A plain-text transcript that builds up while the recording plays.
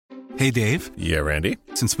Hey, Dave. Yeah, Randy?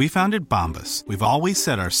 Since we founded Bombas, we've always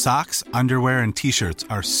said our socks, underwear, and T-shirts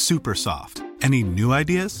are super soft. Any new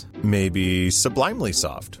ideas? Maybe sublimely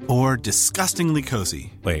soft. Or disgustingly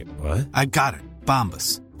cozy. Wait, what? I got it.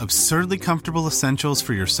 Bombas. Absurdly comfortable essentials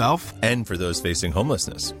for yourself and for those facing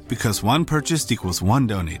homelessness. Because one purchased equals one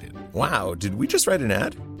donated. Wow, did we just write an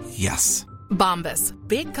ad? Yes. Bombas.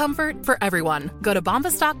 Big comfort for everyone. Go to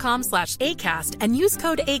bombas.com/ACAST and use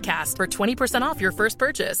code ACAST for 20% off your first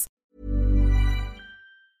purchase.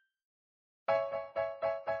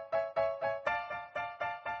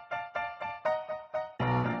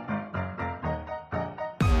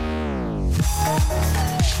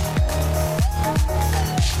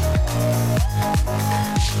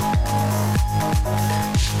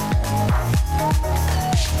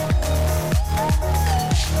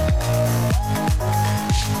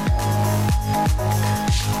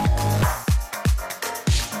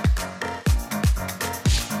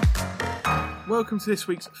 Welcome to this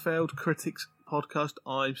week's Failed Critics podcast.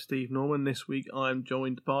 I'm Steve Norman. This week I'm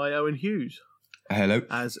joined by Owen Hughes. Hello.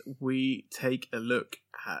 As we take a look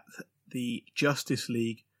at the Justice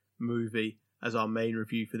League movie as our main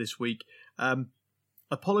review for this week.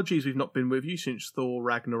 Apologies we've not been with you since Thor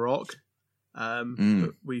Ragnarok. We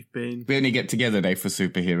only get together, Dave, for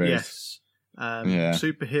superheroes. Yes.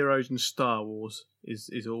 Superheroes and Star Wars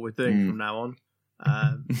is all we're doing from now on.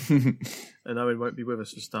 And Owen won't be with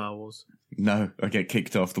us for Star Wars. No, I get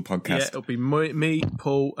kicked off the podcast. Yeah, it'll be me,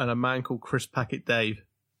 Paul, and a man called Chris Packett Dave.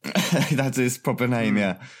 That's his proper name,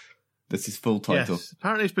 yeah. That's his full title. Yes,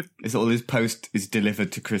 apparently it's all his post is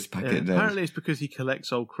delivered to Chris Packett Dave. Apparently it's because he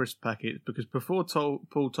collects old Chris Packett, because before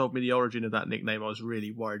Paul told me the origin of that nickname, I was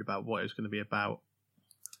really worried about what it was going to be about.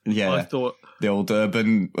 Yeah, I thought the old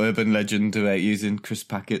urban legend about using Chris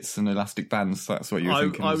Packets and elastic bands. That's what you were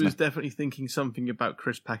thinking. I was definitely thinking something about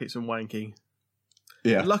Chris Packets and wanking.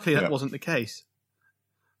 Yeah, but luckily that wasn't the case.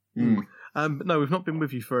 But no, we've not been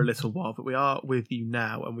with you for a little while, but we are with you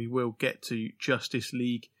now, and we will get to Justice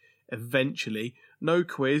League eventually. No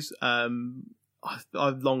quiz. I've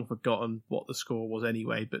long forgotten what the score was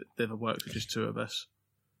anyway, but it never worked with just two of us.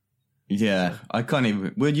 Yeah, so. I can't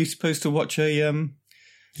even. Were you supposed to watch a?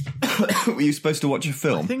 Were you supposed to watch a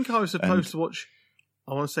film? I think I was supposed to watch,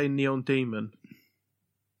 I want to say Neon Demon.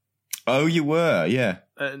 Oh, you were, yeah.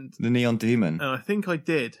 And the Neon Demon. And I think I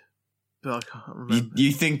did, but I can't remember.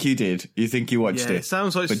 You think you did? You think you watched it? It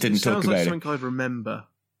sounds like, but didn't talk about something I'd remember.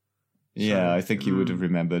 Yeah, so, I think you would have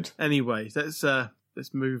remembered. Anyway, let's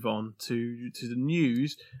move on to the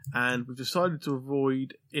news, and we've decided to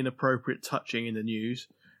avoid inappropriate touching in the news.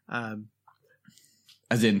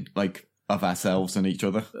 As in, like, of ourselves and each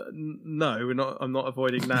other? No, we're not. I'm not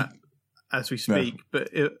avoiding that as we speak. No, but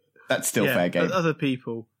that's still fair game. Other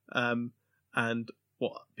people and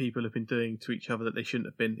what people have been doing to each other that they shouldn't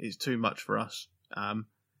have been is too much for us.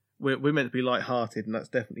 We're meant to be light-hearted, and that's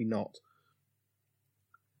definitely not.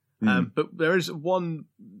 But there is one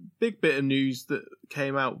big bit of news that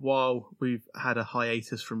came out while we've had a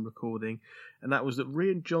hiatus from recording, and that was that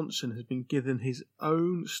Rian Johnson has been given his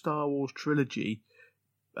own Star Wars trilogy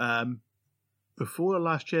before The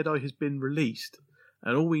Last Jedi has been released.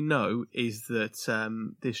 And all we know is that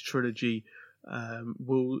this trilogy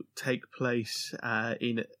will take place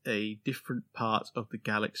in a different part of the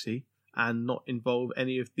galaxy and not involve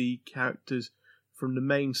any of the characters from the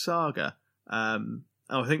main saga. I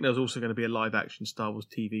think there's also going to be a live-action Star Wars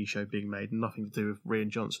TV show being made, nothing to do with Rian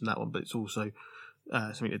Johnson, that one, but it's also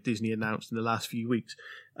something that Disney announced in the last few weeks.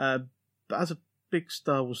 But as a big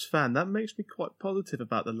Star Wars fan, that makes me quite positive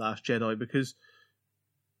about The Last Jedi, because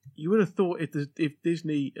you would have thought if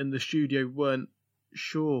Disney and the studio weren't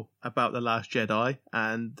sure about The Last Jedi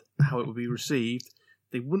and how it would be received,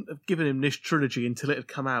 they wouldn't have given him this trilogy until it had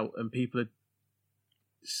come out and people had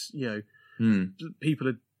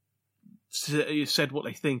said what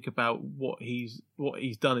they think about what he's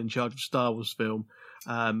done in charge of Star Wars film,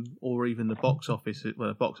 or even the box office. Well,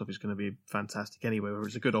 the box office is going to be fantastic anyway, whether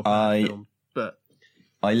it's a good or bad film. But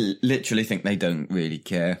I literally think they don't really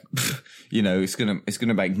care. It's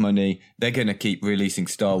gonna make money. They're gonna keep releasing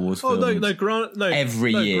Star Wars films.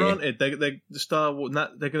 Every year. Granted, the Star Wars.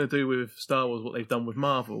 They're going to do with Star Wars what they've done with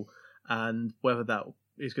Marvel, and whether that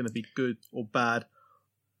is going to be good or bad,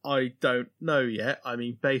 I don't know yet. I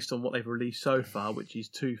mean, based on what they've released so far, which is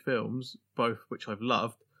 2 films, both which I've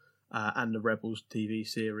loved, and the Rebels TV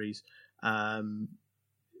series.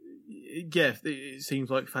 Yeah, it seems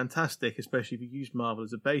like fantastic, especially if you use Marvel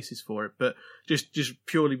as a basis for it. But just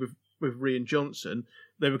purely with Rian Johnson,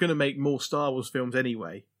 they were going to make more Star Wars films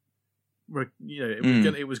anyway.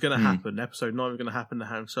 It was going to happen. Episode 9 was going to happen. The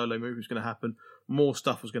Han Solo movie was going to happen. More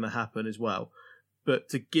stuff was going to happen as well. But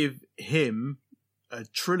to give him a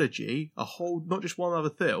trilogy, a whole, not just one other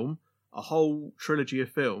film, a whole trilogy of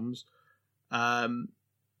films,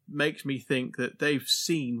 makes me think that they've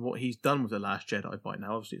seen what he's done with The Last Jedi by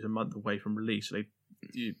now. Obviously, it's a month away from release, so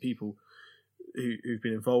people who've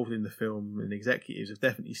been involved in the film and executives have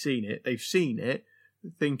definitely seen it. They've seen it,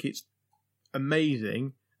 think it's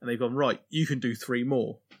amazing, and they've gone, right, you can do 3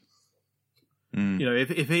 more. You know, if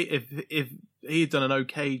he had done an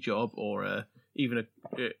okay job, or even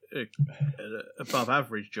a above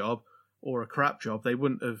average job, or a crap job, they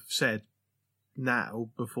wouldn't have said now,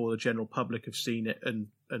 before the general public have seen it and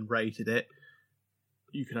rated it,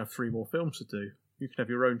 you can have 3 more films to do. You can have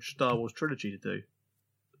your own Star Wars trilogy to do.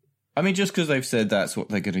 I mean, just because they've said that's what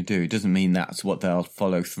they're going to do doesn't mean that's what they'll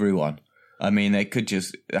follow through on. I mean, they could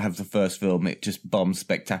just have the first film, it just bombs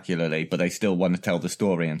spectacularly, but they still want to tell the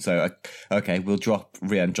story. And so, okay, we'll drop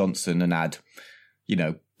Rian Johnson and add, you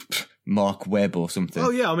know, Mark Webb or something. Oh,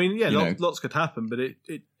 yeah. I mean, yeah, lots could happen, but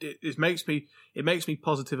it makes me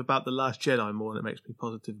positive about The Last Jedi more than it makes me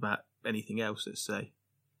positive about anything else, let's say.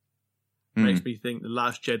 It makes me think The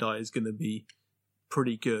Last Jedi is going to be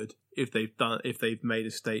pretty good if they've made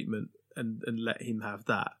a statement and let him have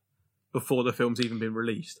that before the film's even been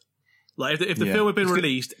released. Like, if the film had been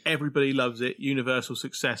released, everybody loves it, universal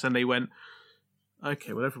success, and they went,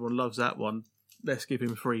 okay, well, everyone loves that one, let's give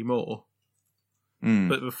him 3 more.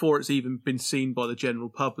 But before it's even been seen by the general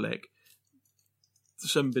public,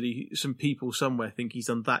 some people somewhere think he's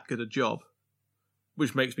done that good a job,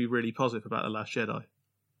 which makes me really positive about The Last Jedi.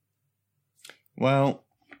 Well,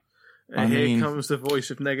 here comes the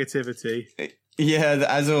voice of negativity. Yeah,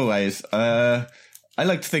 as always. I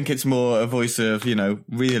like to think it's more a voice of, you know,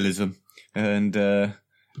 realism. And,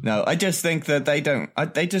 no, I just think that they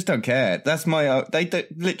just don't care. That's they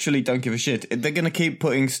literally don't give a shit. They're going to keep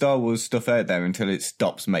putting Star Wars stuff out there until it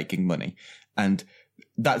stops making money. And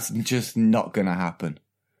that's just not going to happen.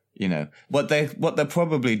 You know, what they'll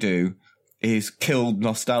probably do is kill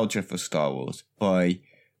nostalgia for Star Wars by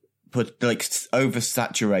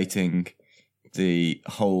oversaturating the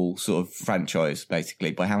whole sort of franchise,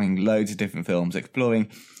 basically, by having loads of different films, exploring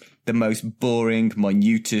the most boring,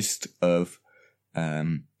 minutest of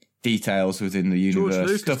details within the universe. George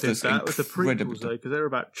Lucas stuff did that's that with the prequels, though, because they're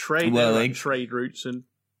about trade, trade routes and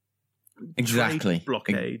trade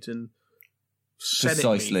blockades and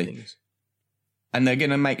Senate meetings. And they're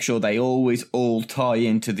going to make sure they always all tie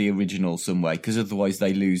into the original some way, because otherwise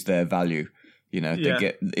they lose their value. You know,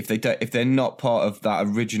 if they're not part of that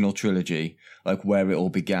original trilogy, like where it all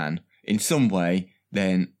began, in some way,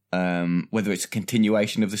 then whether it's a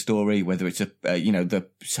continuation of the story, whether it's the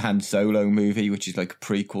Han Solo movie, which is like a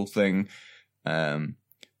prequel thing,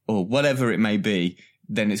 or whatever it may be,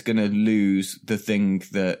 then it's going to lose the thing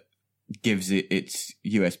that gives it its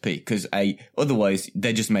USP. Because otherwise,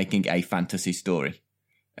 they're just making a fantasy story,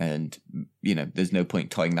 and you know, there's no point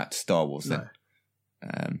tying that to Star Wars then.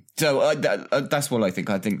 So that's what I think.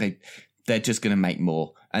 I think they're just going to make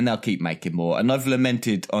more, and they'll keep making more. And I've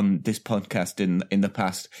lamented on this podcast in the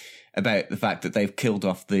past about the fact that they've killed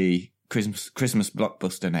off the Christmas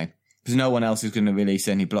blockbuster now, because no one else is going to release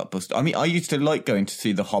any blockbuster. I mean, I used to like going to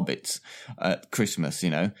see the Hobbits at Christmas, you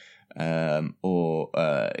know, or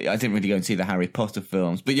I didn't really go and see the Harry Potter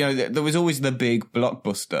films, but you know, there was always the big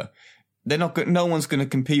blockbuster. No one's going to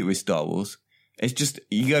compete with Star Wars. It's just,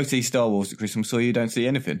 you go see Star Wars at Christmas or you don't see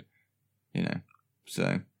anything, you know.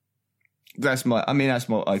 So that's what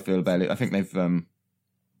I feel about it. I think they've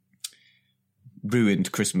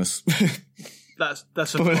ruined Christmas.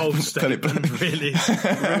 That's a bold statement, really.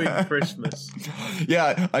 Ruined Christmas.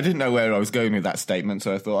 Yeah, I didn't know where I was going with that statement,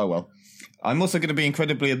 so I thought, oh well. I'm also going to be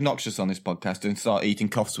incredibly obnoxious on this podcast and start eating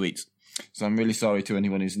cough sweets. So I'm really sorry to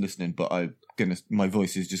anyone who's listening, but my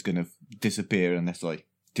voice is just going to disappear unless I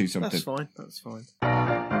do something. That's fine.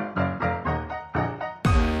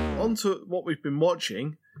 On to what we've been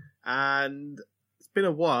watching, and it's been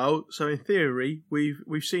a while, so in theory,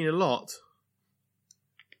 we've seen a lot.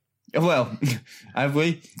 Well, have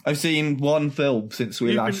we? I've seen one film since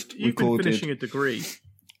we last recorded. You've been finishing a degree.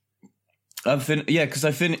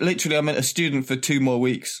 Because literally I'm a student for 2 more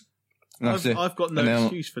weeks. I've got no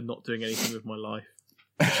excuse for not doing anything with my life.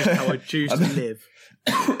 It's just how I choose to live.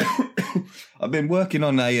 I've been working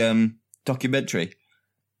on a documentary,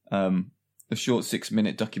 a short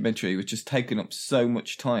 6-minute documentary, which has taken up so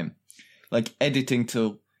much time, like editing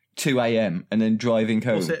till 2 a.m. and then driving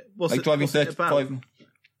home. What's it about?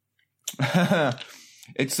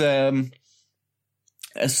 It's a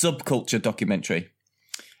subculture documentary,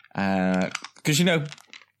 because you know,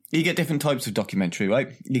 you get different types of documentary,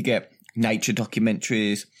 right? You get nature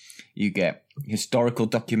documentaries, you get historical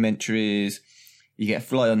documentaries, You get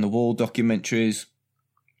fly on the wall documentaries.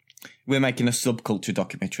 We're making a subculture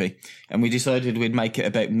documentary, and we decided we'd make it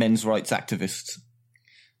about men's rights activists,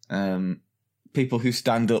 people who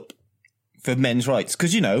stand up for men's rights,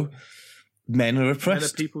 because men are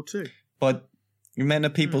oppressed. Men are people too. But men are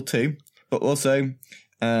people too. But also,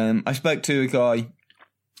 I spoke to a guy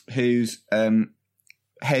who's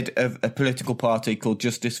head of a political party called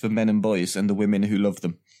Justice for Men and Boys and the Women Who Love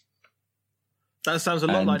Them. That sounds a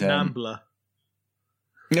lot like NAMBLA.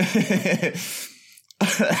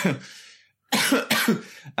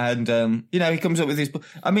 And he comes up with these.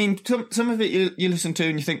 I mean, some of it you listen to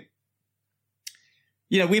and you think,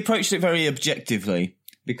 we approached it very objectively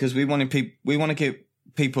because we want to give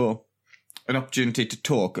people an opportunity to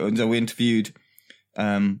talk, and so we interviewed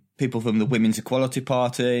people from the Women's Equality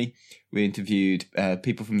Party, we interviewed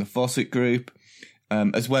people from the Fawcett Group,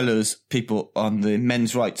 as well as people on the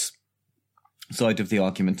men's rights side of the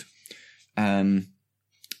argument,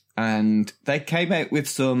 and they came out with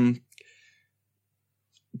some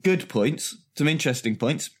good points, some interesting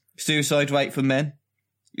points. Suicide rate for men,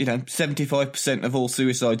 75% of all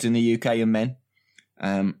suicides in the UK are men,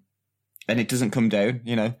 and it doesn't come down.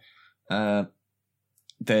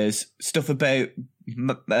 There's stuff about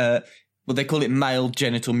they call it male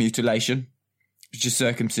genital mutilation, which is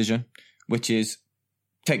circumcision, which is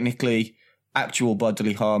technically actual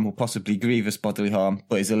bodily harm or possibly grievous bodily harm,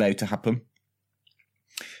 but is allowed to happen.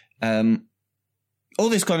 All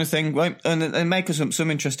this kind of thing, right? And they make us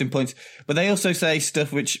some interesting points, but they also say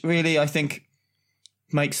stuff which really, I think,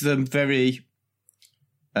 makes them very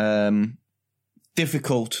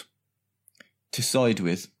difficult to side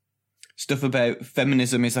with. Stuff about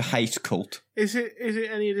feminism is a hate cult. Is it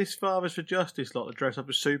any of this Fathers for Justice lot that dress up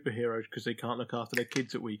as superheroes because they can't look after their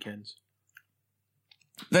kids at weekends?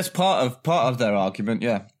 That's part of their argument,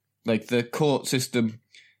 yeah. Like the court system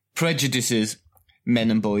prejudices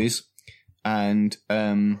men and boys, and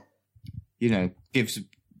gives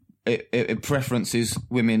it preferences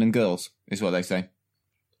women and girls, is what they say.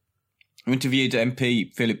 I interviewed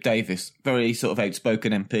MP Philip Davis, very sort of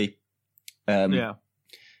outspoken MP.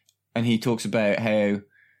 And he talks about how,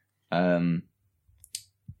 the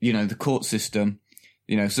court system,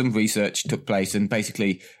 some research took place, and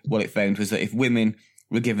basically what it found was that if women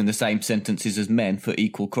were given the same sentences as men for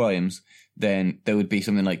equal crimes, then there would be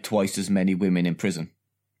something like twice as many women in prison.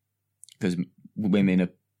 Because women are,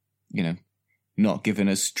 not given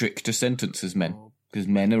as strict a sentence as men. Because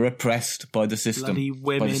men are oppressed by the system,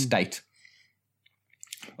 by the state.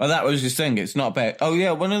 Well, that was his thing. It's not about... Oh,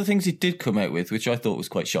 yeah, one of the things he did come out with, which I thought was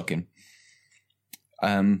quite shocking,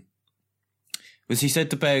 was he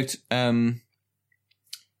said about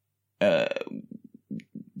that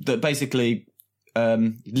basically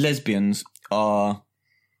lesbians are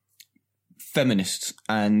feminists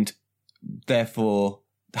and therefore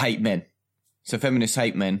hate men. So feminists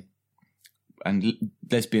hate men and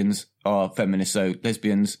lesbians are feminists, so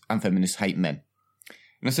lesbians and feminists hate men.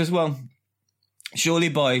 And I says, well... surely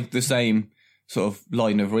by the same sort of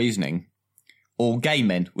line of reasoning, all gay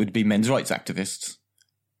men would be men's rights activists.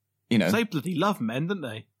 They bloody love men, don't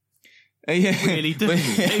they? Yeah. Really do.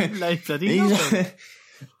 They bloody love them.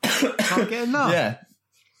 Can't get enough.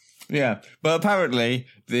 Yeah. But apparently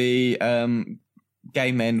the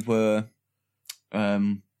gay men were,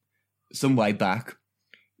 some way back,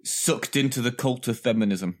 sucked into the cult of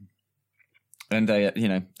feminism. And they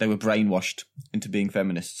were brainwashed into being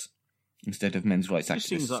feminists instead of men's rights activists. It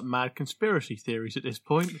seems like mad conspiracy theories at this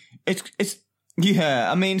point. It's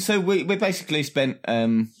yeah. I mean, so we basically spent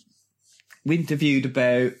we interviewed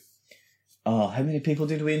about how many people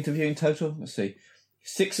did we interview in total? Let's see,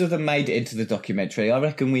 6 of them made it into the documentary. I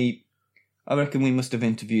reckon we must have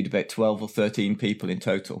interviewed about 12 or 13 people in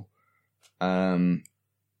total. And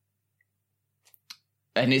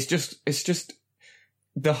it's just.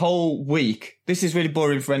 The whole week, this is really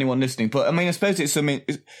boring for anyone listening, but I mean, I suppose it's a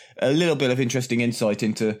little bit of interesting insight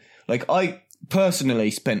into, like, I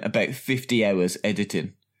personally spent about 50 hours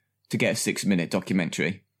editing to get a 6-minute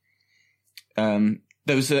documentary. There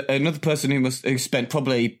was another person who spent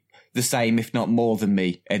probably the same, if not more than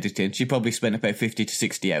me, editing. She probably spent about 50 to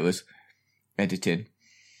 60 hours editing.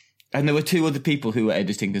 And there were 2 other people who were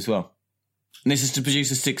editing as well. And this is to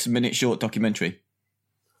produce a 6-minute short documentary.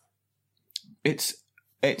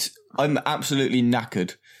 I'm absolutely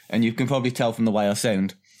knackered, and you can probably tell from the way I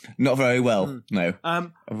sound. Not very well, no.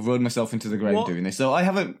 I've run myself into the grave doing this. So I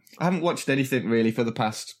haven't watched anything really for the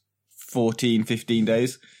past 14, 15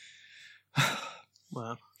 days.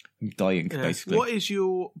 Wow. I'm dying, basically. What is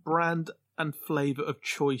your brand and flavour of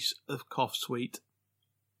choice of cough sweet?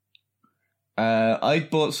 I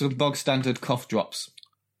bought some bog standard cough drops.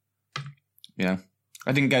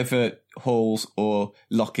 I didn't go for Halls or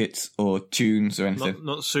Lockets or Tunes or anything.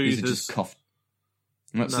 Not soothers. These are just cough.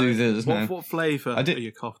 Not soothers. No. What flavour are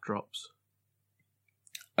your cough drops?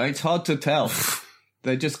 It's hard to tell.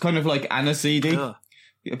 They're just kind of like aniseedy.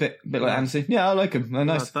 A bit like aniseed. Yeah, I like them. They're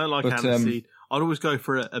nice. I don't like aniseed. I'd always go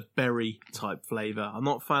for a berry type flavour. I'm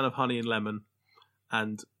not a fan of honey and lemon,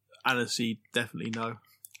 and aniseed definitely no.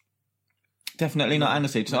 Definitely not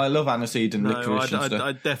aniseed. So I love aniseed and licorice and stuff.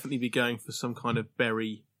 I'd definitely be going for some kind of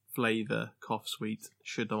berry flavour cough sweet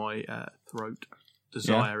should my throat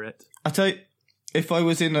desire it. I tell you, if I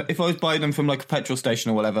was buying them from like a petrol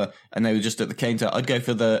station or whatever, and they were just at the counter, I'd go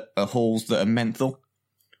for the Halls that are menthol.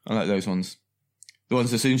 I like those ones. The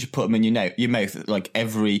ones as soon as you put them in your mouth, like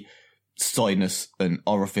every sinus and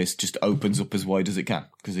orifice just opens up as wide as it can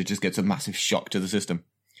because it just gets a massive shock to the system.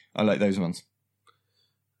 I like those ones.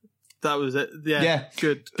 That was it. Yeah.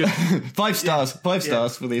 Good. 5 stars. 5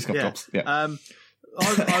 stars for these cough drops. Yeah.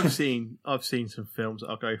 I've seen some films that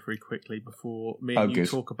I'll go through quickly before me and you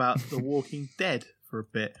talk about The Walking Dead for a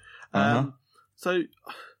bit. So,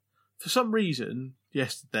 for some reason,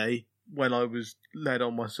 yesterday, when I was laid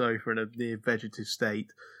on my sofa in a near vegetative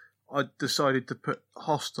state, I decided to put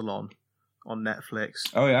Hostel on Netflix.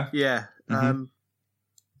 Oh, yeah? Yeah. Mm-hmm.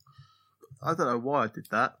 I don't know why I did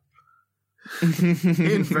that.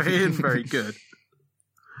 very good.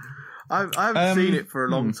 I haven't seen it for a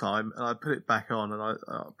long time, and I put it back on, and I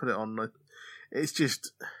put it on. It's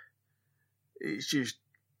just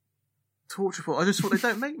tortureful. I just thought they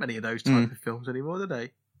don't make many of those type of films anymore, do they?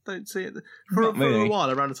 Don't see it for a while.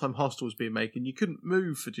 Around the time Hostel was being made, and you couldn't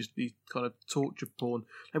move for just these kind of torture porn.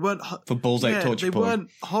 They weren't for balls out torture porn. They weren't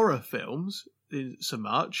horror films so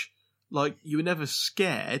much. Like you were never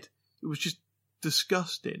scared. It was just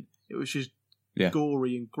disgusting. It was just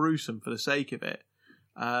gory and gruesome for the sake of it.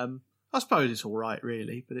 I suppose it's all right,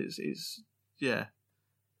 really, but it's yeah.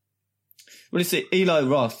 Well, it's Eli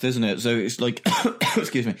Roth, isn't it? So it's like,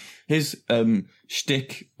 excuse me, his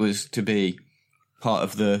shtick was to be part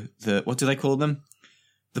of the what do they call them?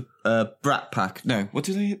 The Brat Pack. No, what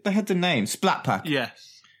do they had the name? Splat Pack.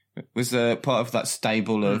 Yes. It was part of that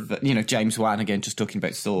stable of, James Wan, again, just talking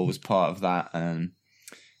about Saw, was part of that.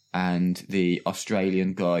 And the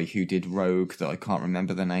Australian guy who did Rogue, that I can't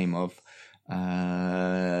remember the name of.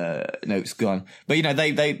 No, it's gone. But,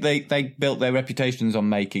 they built their reputations on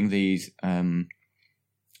making these, they're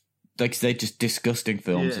just disgusting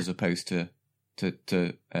films as opposed to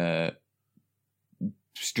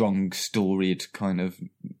strong, storied, kind of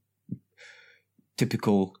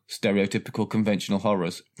typical, stereotypical, conventional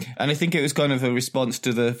horrors. And I think it was kind of a response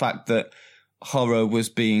to the fact that horror was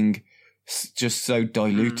being just so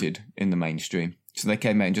diluted in the mainstream. So they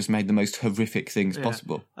came out and just made the most horrific things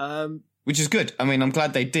possible. Which is good. I mean, I'm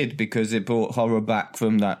glad they did, because it brought horror back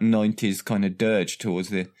from that 90s kind of dirge towards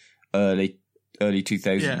the early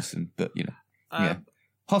 2000s. Yeah. But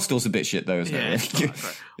Hostel's a bit shit though, isn't it?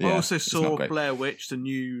 Right. I also saw Blair Witch,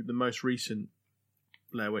 the most recent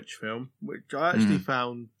Blair Witch film, which I actually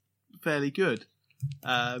found fairly good.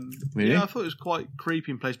 Really? Yeah, I thought it was quite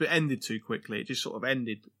creepy in place, but it ended too quickly. It just sort of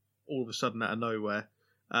ended all of a sudden out of nowhere.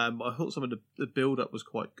 I thought some of the build-up was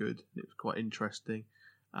quite good. It was quite interesting.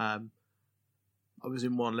 I was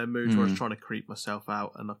in one of them moods where I was trying to creep myself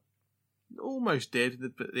out, and I almost did,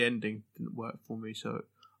 but the ending didn't work for me, so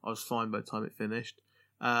I was fine by the time it finished.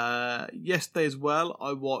 Yesterday as well,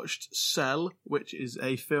 I watched Cell, which is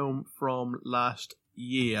a film from last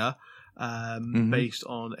year, based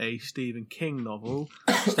on a Stephen King novel,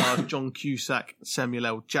 stars John Cusack, Samuel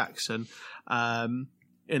L. Jackson. And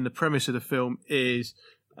the premise of the film is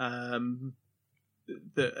that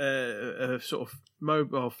a sort of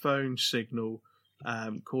mobile phone signal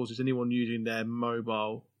causes anyone using their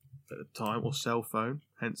mobile at the time, or cell phone,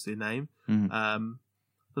 hence the name.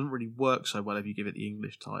 Doesn't really work so well if you give it the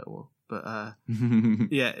English title, but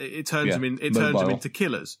it turns them into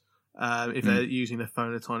killers. If they're using their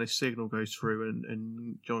phone, a tiny signal goes through,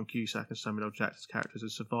 and John Cusack and Samuel L. Jackson's characters are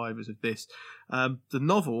survivors of this. The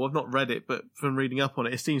novel, I've not read it, but from reading up on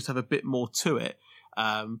it, it seems to have a bit more to it.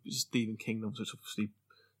 Stephen King novels, which obviously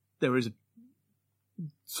there is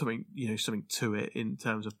something to it in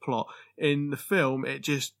terms of plot. In the film, it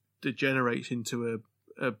just degenerates into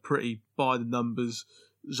a pretty by the numbers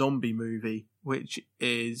zombie movie, which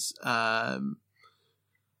is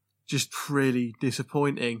just really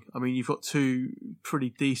disappointing. I mean, you've got two pretty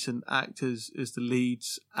decent actors as the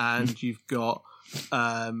leads, and you've got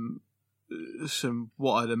some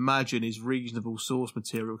what I'd imagine is reasonable source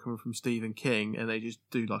material coming from Stephen King, and they just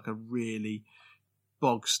do like a really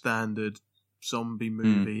bog standard zombie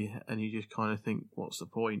movie, and you just kind of think, what's the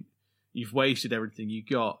point? You've wasted everything you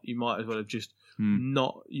got. You might as well have just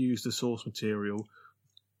not used the source material,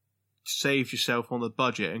 saved yourself on the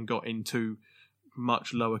budget and got into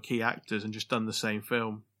much lower key actors and just done the same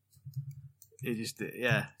film. It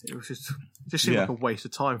was just seemed like a waste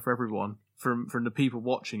of time for everyone, from the people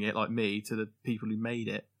watching it like me to the people who made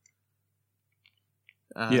it.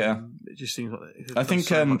 It just seems like I think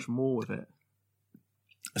so much more with it.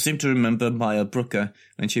 I seem to remember Maya Brooker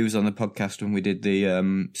when she was on the podcast when we did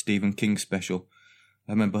the Stephen King special.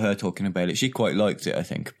 I remember her talking about it. She quite liked it, I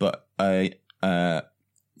think, but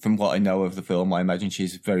from what I know of the film, I imagine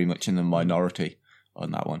she's very much in the minority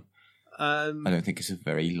on that one. I don't think it's a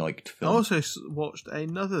very liked film. I also watched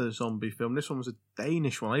another zombie film. This one was a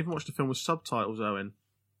Danish one. I even watched a film with subtitles, Owen,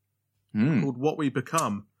 called What We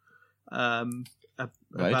Become,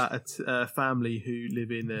 about a family who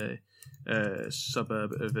live in a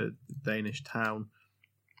suburb of a Danish town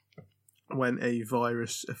when a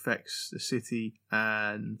virus affects the city,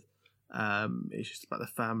 and it's just about the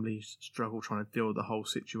family's struggle trying to deal with the whole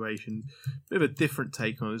situation. Bit of a different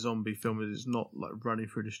take on a zombie film. It's not like running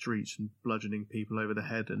through the streets and bludgeoning people over the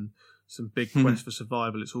head and some big quest for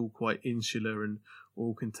survival. It's all quite insular and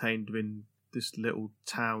all contained within this little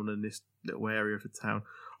town and this little area of the town.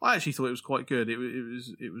 I actually thought it was quite good. It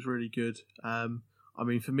was really good. I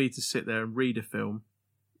mean, for me to sit there and read a film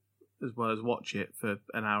as well as watch it for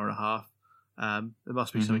an hour and a half, there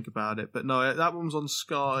must be something about it. But no, that one's on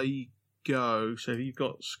Sky Go. So if you've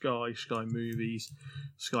got Sky Movies,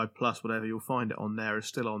 Sky Plus, whatever, you'll find it on there. It's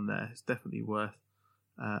still on there. It's definitely worth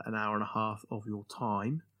an hour and a half of your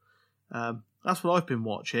time. That's what I've been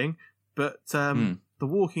watching. But The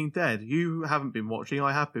Walking Dead, you haven't been watching.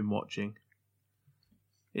 I have been watching.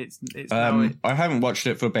 It's I haven't watched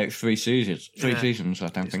it for about 3 seasons. 3 seasons, I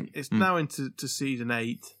think. It's now into season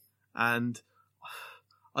 8, and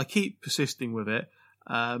I keep persisting with it.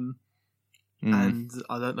 And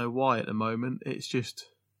I don't know why at the moment. It's just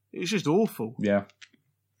awful. Yeah,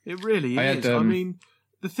 it really is. I mean,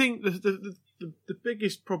 the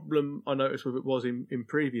biggest problem I noticed with it was in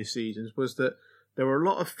previous seasons was that there were a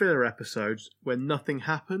lot of filler episodes where nothing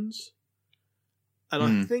happens, and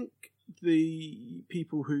I think the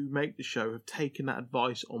people who make the show have taken that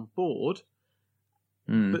advice on board,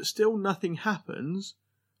 but still nothing happens.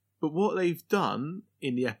 But what they've done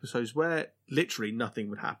in the episodes where literally nothing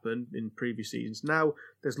would happen in previous seasons, now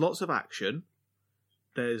there's lots of action,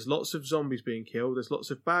 there's lots of zombies being killed, there's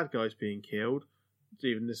lots of bad guys being killed,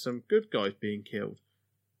 even there's some good guys being killed.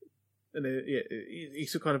 And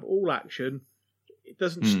it's a kind of all action. It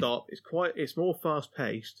doesn't stop. It's more fast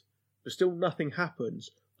paced, but still nothing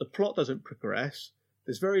happens. The plot doesn't progress.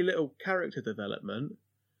 There's very little character development,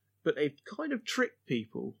 but they've kind of tricked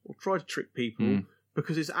people, or tried to trick people,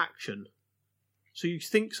 because it's action. So you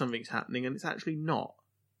think something's happening and it's actually not.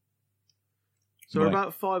 So we're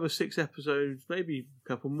about 5 or 6 episodes, maybe a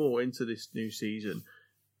couple more into this new season,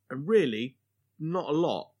 and really not a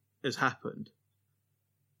lot has happened.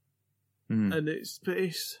 And it's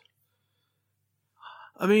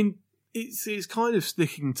I mean, it's kind of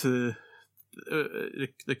sticking to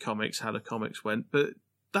the comics, how the comics went, but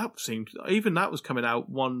that was coming out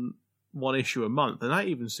one issue a month, and that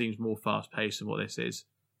even seems more fast paced than what this is.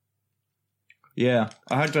 Yeah,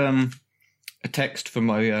 I had a text from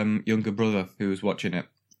my younger brother who was watching it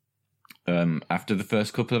after the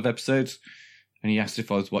first couple of episodes, and he asked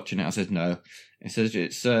if I was watching it. I said no. He says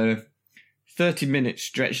it's 30 minutes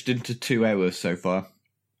stretched into 2 hours so far.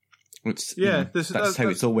 That's how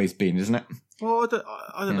it's always been, isn't it? Well,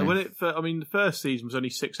 I don't know. When the first season was only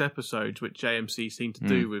 6 episodes, which AMC seemed to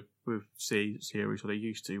do with series, what they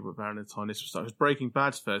used to with around the time this was started. Breaking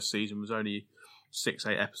Bad's first season was only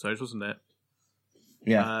 6-8 episodes, wasn't it?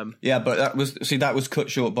 Yeah, but that was cut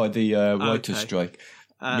short by the writer's strike.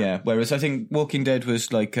 Whereas I think Walking Dead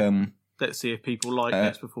was like, let's see if people like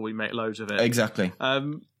this before we make loads of it. Exactly. I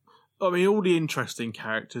mean, all the interesting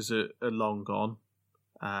characters are long gone.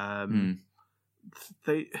 I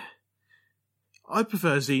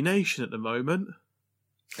prefer Z Nation at the moment.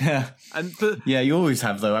 Yeah, you always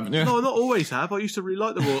have though, haven't you? No, not always have. I used to really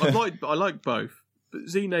like the war. I like both, but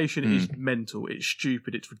Z Nation is mental. It's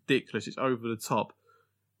stupid. It's ridiculous. It's over the top,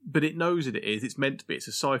 but it knows that it is. It's meant to be. It's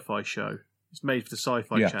a sci-fi show. It's made for the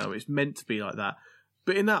Sci-Fi Channel. It's meant to be like that.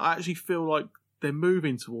 But in that, I actually feel like they're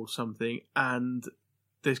moving towards something, and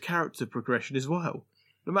there's character progression as well.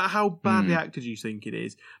 No matter how badly acted you think it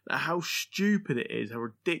is, no matter how stupid it is, how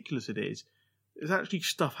ridiculous it is, there's actually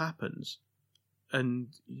stuff happens, and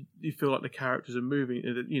you feel like the characters are moving.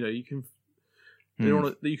 You know, you can they're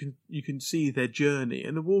on. You can see their journey.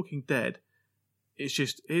 And The Walking Dead, it's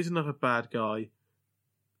just here's another bad guy.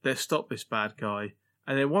 Let's stop this bad guy,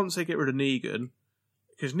 and then once they get rid of Negan,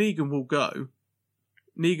 because Negan will go,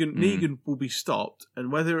 Negan will be stopped,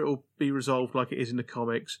 and whether it will be resolved like it is in the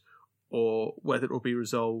comics, or whether it will be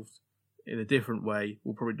resolved in a different way,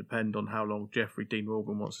 will probably depend on how long Jeffrey Dean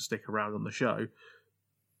Morgan wants to stick around on the show.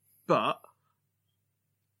 But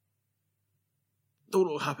all that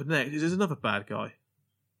will happen next is there's another bad guy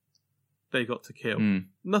they got to kill.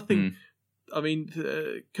 Nothing. I mean,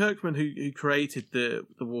 Kirkman, who created the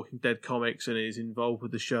Walking Dead comics and is involved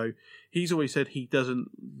with the show, he's always said he doesn't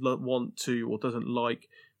want to or doesn't like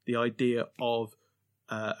the idea of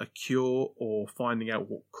a cure or finding out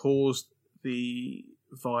what caused the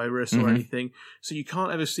virus or anything. So you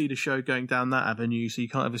can't ever see the show going down that avenue. So you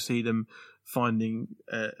can't ever see them finding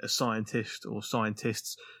a scientist or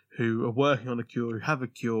scientists who are working on a cure, who have a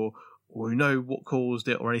cure, or who know what caused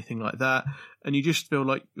it or anything like that. And you just feel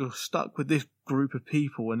like you're stuck with this group of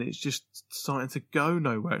people and it's just starting to go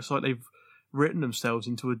nowhere. It's like they've written themselves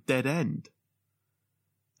into a dead end.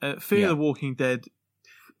 Fear the Walking Dead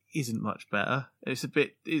isn't much better. It's a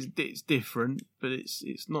bit, it's different, but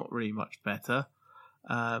it's not really much better.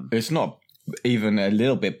 It's not even a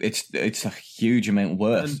little bit. It's a huge amount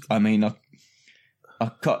worse. I mean,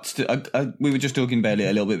 I got to. We were just talking about it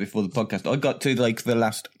a little bit before the podcast. I got to like the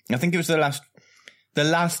last. I think it was the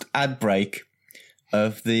last ad break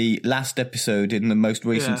of the last episode in the most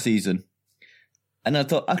recent season, and I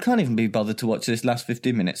thought I can't even be bothered to watch this last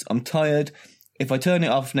 15 minutes. I'm tired. If I turn it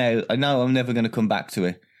off now, I know I'm never going to come back to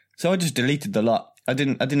it. So I just deleted the lot. I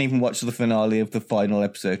didn't even watch the finale of the final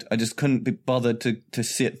episode. I just couldn't be bothered to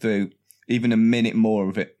sit through even a minute more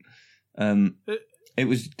of it.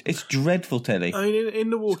 It's dreadful telly. I mean, in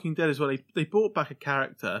The Walking Dead as well, they brought back a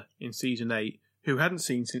character in season 8 who hadn't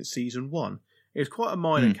seen since season 1. It was quite a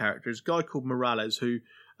minor character. It's a guy called Morales who,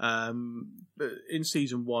 in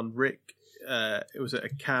season 1, Rick, it was at a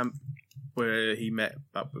camp where he met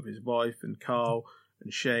up with his wife and Carl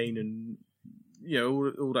and Shane and, you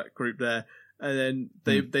know, all that group there. And then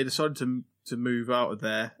they decided to move out of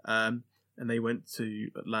there, and they went to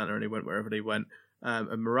Atlanta and they went wherever they went.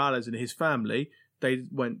 And Morales and his family, they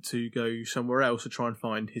went to go somewhere else to try and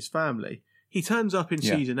find his family. He turns up in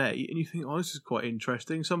season 8, and you think, oh, this is quite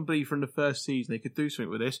interesting. Somebody from the first season, they could do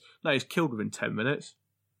something with this. No, he's killed within 10 minutes.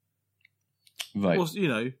 Right. Well, you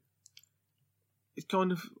know, it's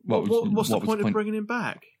kind of, what's the point of bringing him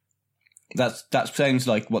back? That sounds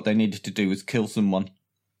like what they needed to do was kill someone.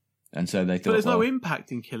 And so they thought, but there's no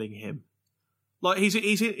impact in killing him. Like,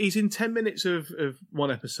 he's in 10 minutes of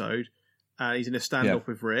one episode, and he's in a standoff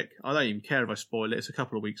with Rick. I don't even care if I spoil it. It's a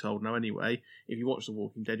couple of weeks old now anyway. If you watch The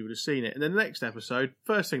Walking Dead, you would have seen it. And then the next episode,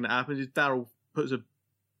 first thing that happens is Daryl puts an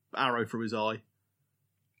arrow through his eye.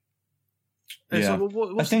 And so,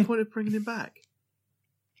 well, what's the point of bringing him back?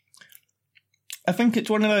 I think it's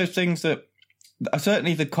one of those things that,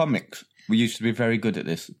 certainly the comics used to be very good at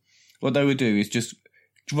this. What they would do is just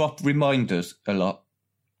drop reminders a lot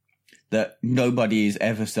that nobody is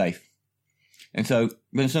ever safe. And so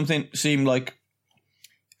when something seemed like,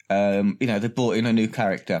 they brought in a new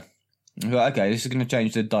character, like, okay, this is going to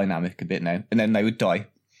change the dynamic a bit now, and then they would die.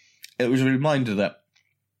 It was a reminder that,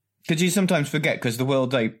 because you sometimes forget, because the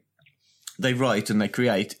world they write and they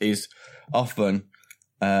create is often,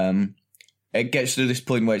 it gets to this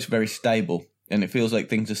point where it's very stable, and it feels like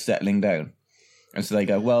things are settling down. And so they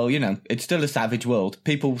go, well, you know, it's still a savage world.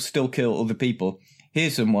 People still kill other people.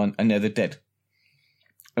 Here's someone, and they're dead.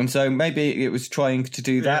 And so maybe it was trying to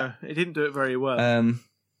do that. Yeah, it didn't do it very well.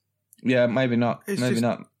 Yeah, maybe not.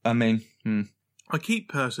 Not. I mean, I keep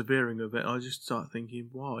persevering with it. I just start thinking,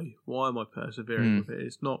 why? Why am I persevering with it?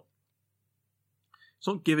 It's not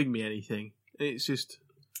giving me anything. It's just...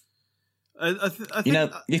 I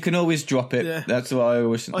think, you can always drop it. Yeah. That's what I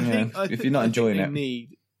always... if you're not enjoying it...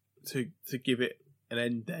 need to give it an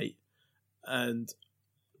end date. And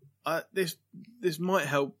this might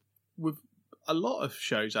help with a lot of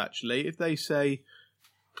shows, actually. If they say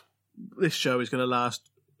this show is going to last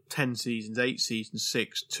 10 seasons, 8 seasons,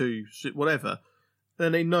 6, 2, whatever,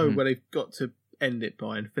 then they know where they've got to end it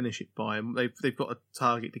by and finish it by, and they've got a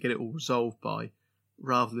target to get it all resolved by,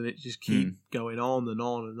 rather than it just keep going on and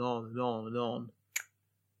on and on and on and on.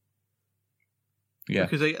 Yeah,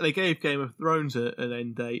 because they gave Game of Thrones an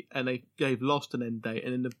end date, and they gave Lost an end date,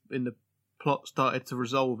 and in the plot started to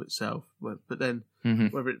resolve itself. But then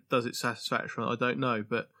whether it does it satisfactorily, I don't know.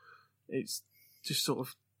 But it's just sort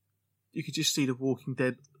of, you could just see The Walking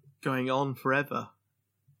Dead going on forever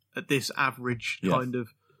at this average kind of,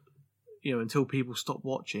 until people stop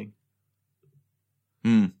watching.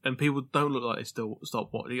 And people don't look like they still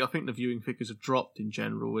stop watching. I think the viewing figures have dropped in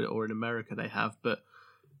general, or in America they have, but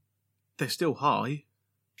they're still high.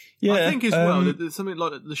 Yeah, I think as well that something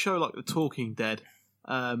like the show like The Talking Dead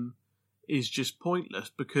is just pointless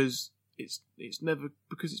because it's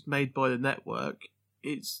made by the network.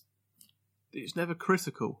 It's never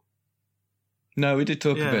critical. No, we did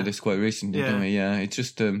talk about this quite recently, didn't we? Yeah, it's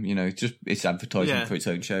just it's advertising for its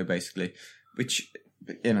own show, basically. Which,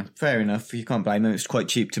 fair enough. You can't blame them. It's quite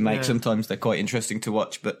cheap to make. Yeah. Sometimes they're quite interesting to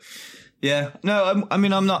watch, but yeah, no. I'm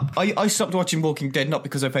not. I stopped watching Walking Dead not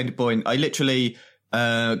because I found it boring. I literally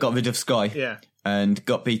got rid of Sky, and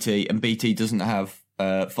got BT, and BT doesn't have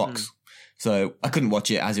Fox, so I couldn't watch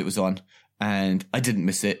it as it was on, and I didn't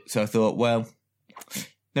miss it. So I thought, well,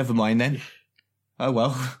 never mind then. Oh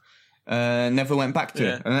well. Never went back to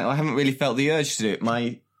it. And I haven't really felt the urge to do it.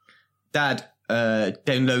 My dad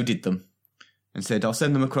downloaded them and said, I'll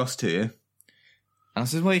send them across to you. And I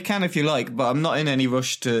said, well, you can if you like, but I'm not in any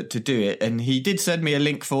rush to do it. And he did send me a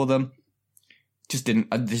link for them. I just didn't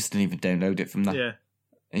even download it from that.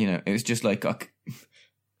 Yeah. It was just like,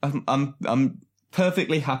 I'm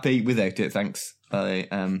perfectly happy without it, thanks. I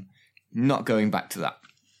am not going back to that.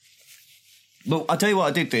 Well, I'll tell you what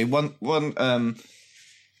I did do.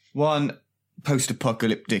 One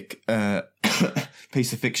post-apocalyptic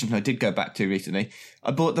piece of fiction I did go back to recently.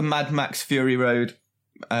 I bought the Mad Max Fury Road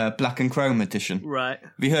Black and Chrome edition. Right.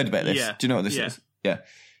 Have you heard about this? Yeah. Do you know what this is? Yeah.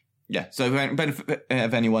 Yeah. So, for benefit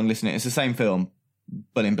of anyone listening, it's the same film,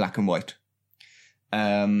 but in black and white.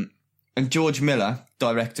 And George Miller,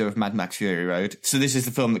 director of Mad Max Fury Road, so this is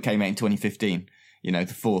the film that came out in 2015, the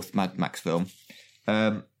fourth Mad Max film.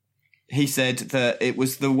 He said that it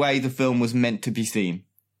was the way the film was meant to be seen.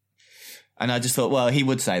 And I just thought, well, he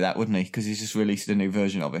would say that, wouldn't he? Because he's just released a new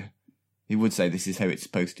version of it. He would say this is how it's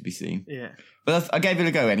supposed to be seen. Yeah. But I gave it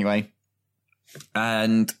a go anyway.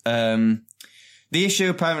 And the issue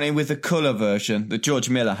apparently with the colour version that George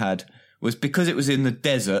Miller had was because it was in the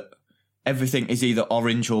desert, everything is either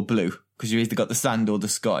orange or blue because you either got the sand or the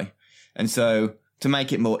sky. And so to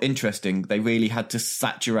make it more interesting, they really had to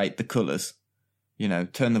saturate the colours.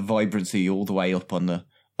 Turn the vibrancy all the way up on the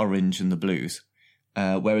orange and the blues.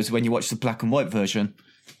 Whereas when you watch the black and white version,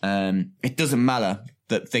 it doesn't matter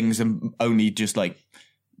that things are only just like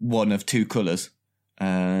one of two colours,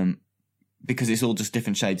 because it's all just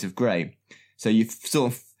different shades of grey. So you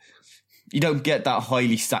don't get that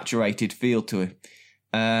highly saturated feel to it.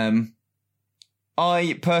 I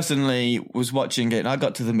personally was watching it and I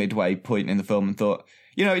got to the midway point in the film and thought,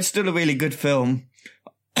 it's still a really good film.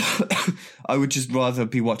 I would just rather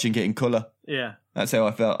be watching it in colour. Yeah. That's how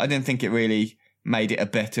I felt. I didn't think it really made it a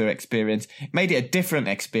better experience. It made it a different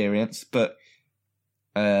experience, but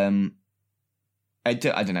I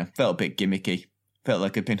don't know, felt a bit gimmicky. Felt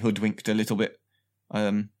like I'd been hoodwinked a little bit.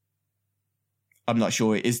 I'm not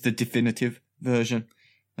sure it is the definitive version.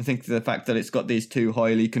 I think the fact that it's got these two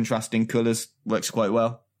highly contrasting colours works quite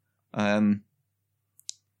well.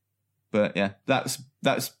 But yeah, that's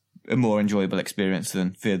a more enjoyable experience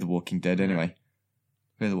than Fear the Walking Dead anyway.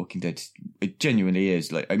 Fear the Walking Dead, it genuinely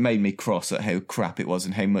is. Like, it made me cross at how crap it was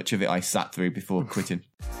and how much of it I sat through before quitting.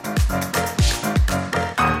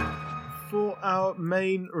 For our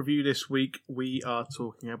main review this week, we are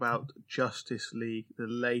talking about Justice League, the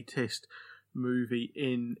latest movie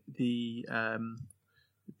in the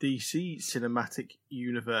DC cinematic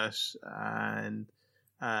universe. And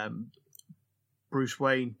Bruce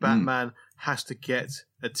Wayne, Batman, has to get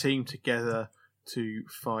a team together to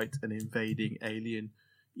fight an invading alien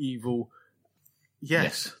evil.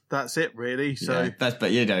 Yes, that's it really. So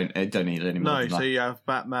but you don't need any more. No, so you have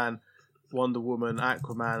Batman, Wonder Woman,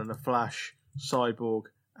 Aquaman, and the Flash, Cyborg,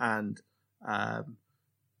 and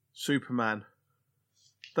Superman.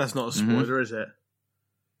 That's not a spoiler, is it?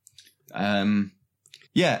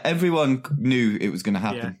 Yeah, everyone knew it was going to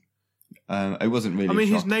happen. Yeah. It wasn't really. I mean,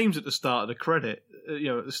 his name's at the start of the credit.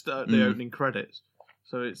 At the start, the opening credits.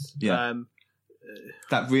 So it's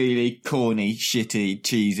that really corny, shitty,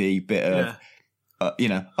 cheesy bit of,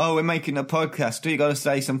 we're making a podcast. You got to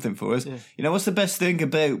say something for us. Yeah. What's the best thing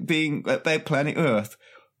about being about planet Earth?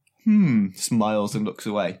 Smiles and looks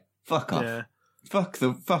away. Fuck off. Yeah.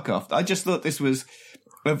 Fuck off. I just thought this was,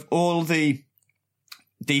 of all the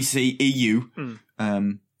DC EU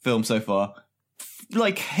films so far,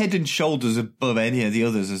 like head and shoulders above any of the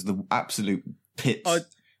others as the absolute pits.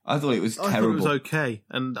 I thought it was terrible. I thought it was okay,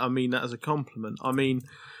 and I mean that as a compliment. I mean,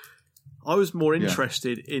 I was more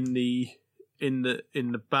interested in the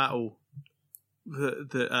battle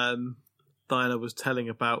that Diana was telling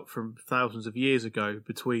about from thousands of years ago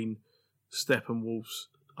between Steppenwolf's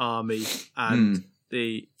army and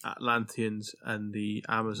the Atlanteans and the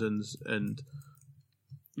Amazons and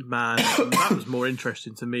Man. And that was more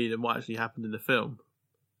interesting to me than what actually happened in the film.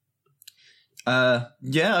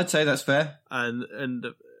 Yeah, I'd say that's fair. And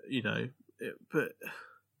but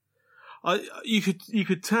You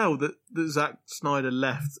could tell that Zack Snyder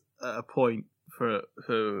left at a point for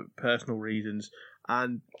personal reasons,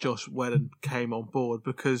 and Joss Whedon came on board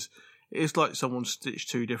because it's like someone stitched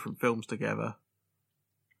two different films together.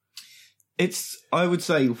 I would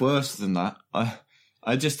say, worse than that.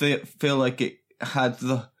 I just feel like it had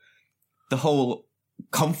the whole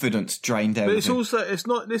confidence drained out. But it's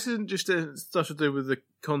not. This isn't just stuff to do with the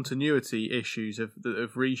continuity issues of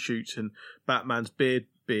reshoots and Batman's beard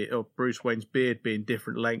or Bruce Wayne's beard being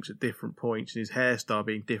different lengths at different points and his hairstyle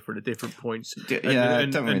being different at different points. And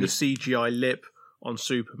the CGI lip on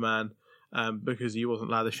Superman. Because he wasn't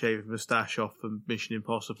allowed to shave his moustache off from Mission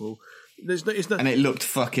Impossible. And it looked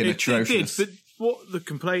fucking atrocious. It did, but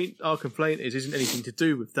what our complaint isn't anything to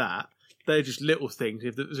do with that. They're just little things.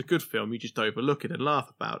 If there's a good film, you just overlook it and laugh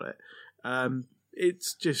about it. I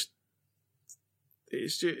just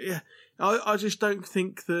don't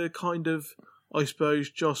think the kind of, I suppose,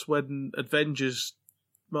 Joss Whedon Avengers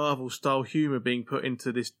Marvel style humour being put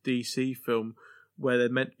into this DC film, where they're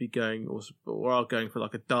meant to be going or are going for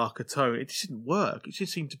like a darker tone, it just didn't work. It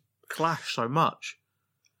just seemed to clash so much.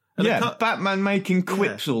 And Batman making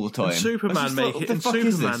quips all the time. And Superman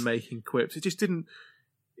making quips. It just didn't.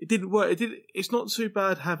 It didn't work. It's not too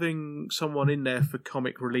bad having someone in there for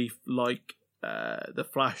comic relief like the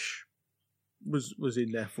Flash was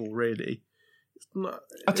in there for. Really,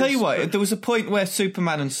 I'll tell you what. There was a point where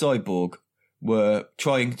Superman and Cyborg were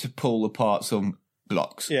trying to pull apart some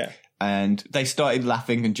blocks. Yeah. And they started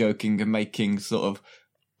laughing and joking and making sort of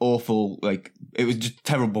awful, like, it was just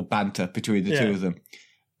terrible banter between the two of them.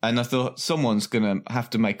 And I thought, someone's going to have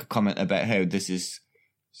to make a comment about how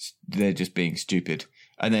they're just being stupid.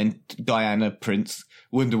 And then Diana Prince,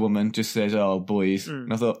 Wonder Woman, just says, "Oh, boys."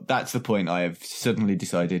 And I thought, that's the point I have suddenly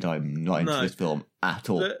decided I'm not into this film at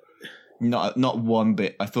all. Not one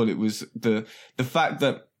bit. I thought it was the fact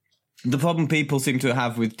that the problem people seem to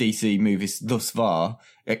have with DC movies thus far,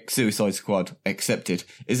 Suicide Squad accepted,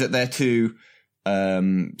 is that they're too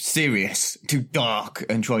serious, too dark,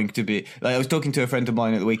 and trying to be... Like, I was talking to a friend of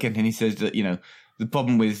mine at the weekend, and he says that, the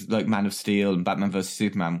problem with like Man of Steel and Batman vs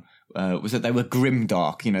Superman was that they were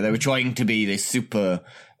grimdark. They were trying to be this super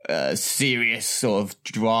serious sort of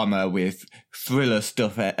drama with thriller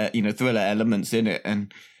stuff, thriller elements in it,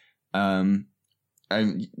 and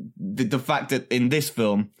the fact that in this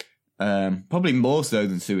film, probably more so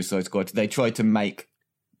than Suicide Squad, they tried to make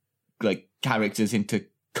like characters into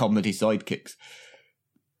comedy sidekicks.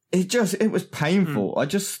 It was painful. I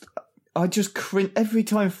just cringed every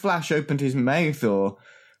time Flash opened his mouth, or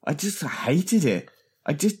I just hated it.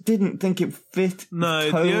 I just didn't think it fit. No,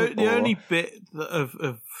 the only bit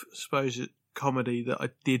of suppose comedy that I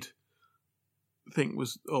did think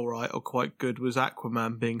was all right or quite good was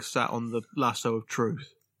Aquaman being sat on the lasso of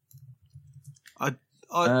truth.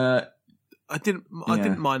 I didn't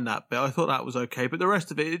mind that bit. I thought that was okay, but the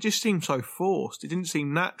rest of it just seemed so forced. It didn't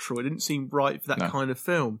seem natural. It didn't seem right for that kind of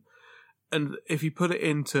film. And if you put it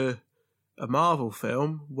into a Marvel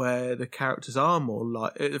film where the characters are more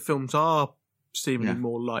the films are seemingly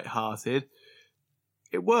more light-hearted,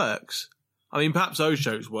 it works. I mean, perhaps those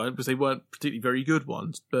jokes weren't because they weren't particularly very good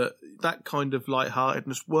ones, but that kind of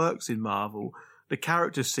light-heartedness works in Marvel. The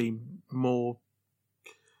characters seem more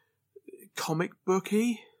comic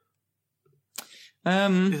booky.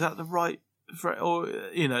 Is that the right? Or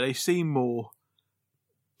they seem more.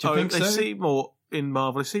 Do you think so? They seem more in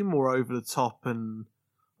Marvel. They seem more over the top, and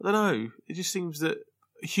I don't know. It just seems that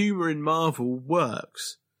humor in Marvel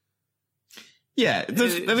works. Yeah,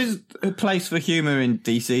 there is a place for humour in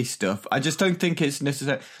DC stuff. I just don't think it's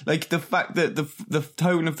necessary. Like the fact that the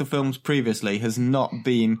tone of the films previously has not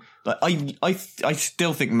been like I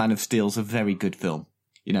still think Man of Steel's a very good film.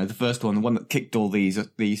 The first one, the one that kicked all these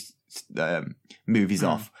movies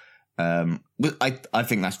off. I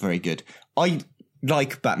think that's very good. I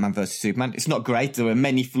like Batman vs Superman. It's not great. There are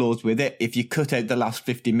many flaws with it. If you cut out the last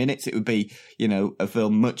 50 minutes, it would be a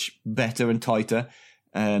film much better and tighter.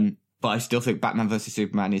 But I still think Batman vs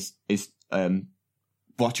Superman is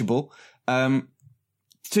watchable.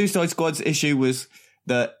 Suicide Squad's issue was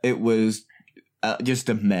that it was just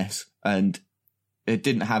a mess, and it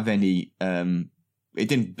didn't have any. It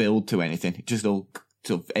didn't build to anything. It just all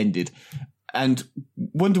sort of ended. And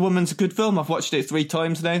Wonder Woman's a good film. I've watched it 3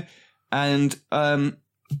 times now, and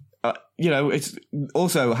it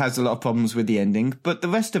also has a lot of problems with the ending. But the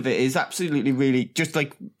rest of it is absolutely, really just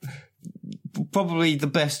like probably the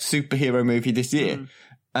best superhero movie this year.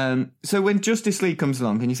 So when Justice League comes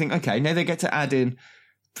along, and you think, okay, now they get to add in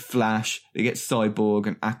Flash, they get Cyborg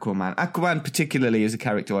and Aquaman. Aquaman particularly is a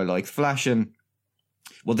character I like. Flash and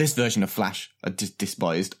this version of Flash I just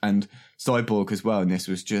despised, and Cyborg as well, and this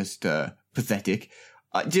was just pathetic.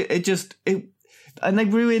 And they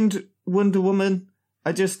ruined Wonder Woman.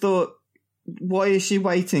 I just thought, why is she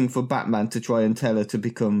waiting for Batman to try and tell her to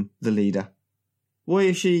become the leader? Why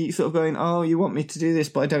is she sort of going, oh, you want me to do this,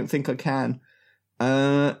 but I don't think I can?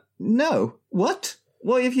 No. What?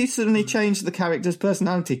 Why have you suddenly changed the character's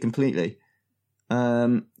personality completely?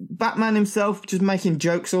 Batman himself just making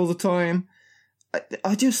jokes all the time.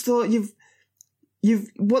 I just thought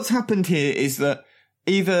what's happened here is that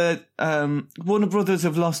either Warner Brothers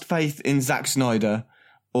have lost faith in Zack Snyder,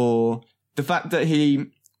 or the fact that he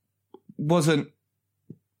wasn't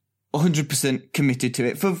 100% committed to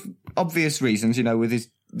it for obvious reasons, with his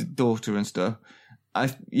daughter and stuff.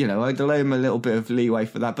 I'd allow him a little bit of leeway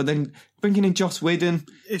for that, but then bringing in Joss Whedon,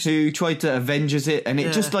 who tried to Avengers it, and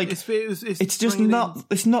it just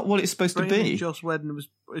it's not what it's supposed to be. Joss Whedon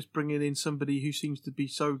is bringing in somebody who seems to be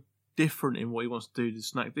so different in what he wants to do to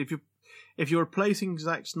Snack. If you're replacing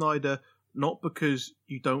Zack Snyder, not because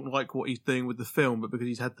you don't like what he's doing with the film, but because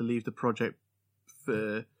he's had to leave the project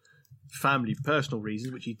for personal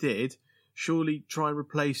reasons, which he did, surely try and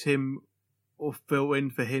replace him or fill in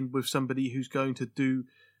for him with somebody who's going to do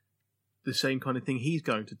the same kind of thing he's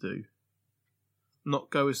going to do.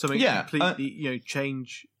 Not go with something completely,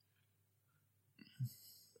 change.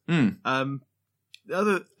 And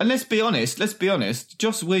let's be honest,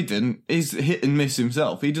 Joss Whedon is hit and miss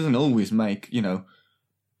himself. He doesn't always make,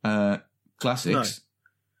 classics.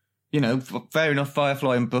 No. Fair enough,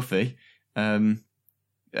 Firefly and Buffy.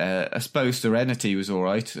 I suppose Serenity was all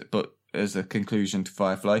right, but as a conclusion to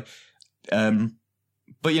Firefly. But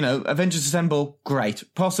Avengers Assemble, great.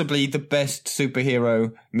 Possibly the best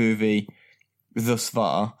superhero movie thus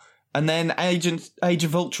far. And then Age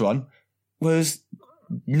of Ultron was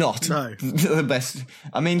not the best.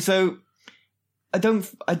 I mean, so I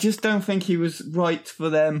just don't think he was right for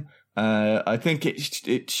them. I think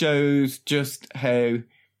it shows just how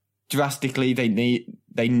drastically they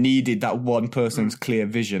needed that one person's clear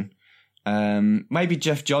vision. Maybe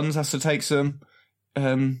Jeff Johns has to take some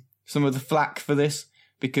of the flack for this,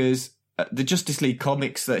 because the Justice League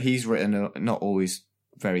comics that he's written are not always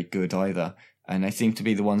very good either, and they seem to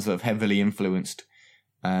be the ones that have heavily influenced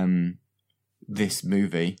this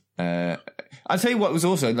movie. I'll tell you what was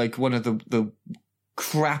also like one of the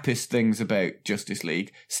crappiest things about Justice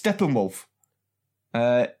League: Steppenwolf.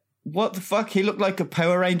 What the fuck? He looked like a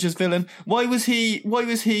Power Rangers villain. Why was he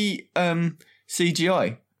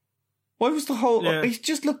CGI? Why was the whole? Yeah. He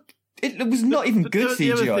just looked. It was not even good CGI.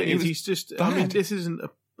 The other thing is he's just. Bad. I mean, this isn't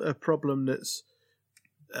a problem that's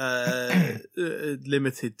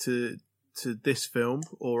limited to this film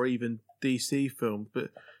or even DC films, but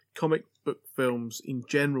comic book films in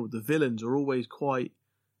general, the villains are always quite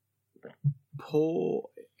poor.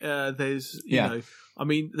 There's, I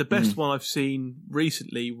mean, the best one I've seen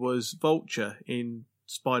recently was Vulture in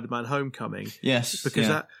Spider-Man: Homecoming. Yes,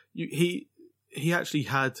 because he actually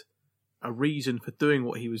had a reason for doing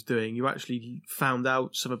what he was doing. You actually found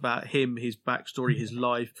out some about him, his backstory, his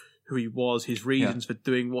life, who he was, his reasons for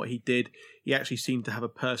doing what he did. He actually seemed to have a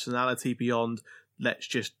personality beyond let's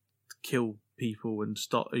just kill people and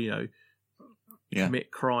stop,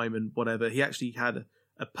 commit crime and whatever. He actually had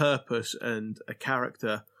a purpose and a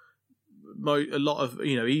character. A lot of,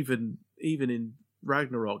 even in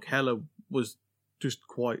Ragnarok, Hela was just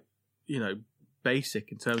quite,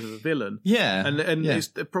 basic in terms of a villain. Yeah. And it's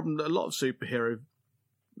the problem that a lot of superhero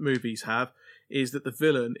movies have is that the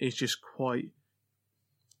villain is just quite...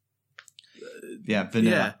 vanilla.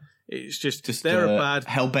 Yeah. It's just they're a bad...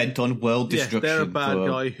 hell-bent on world destruction. They're a bad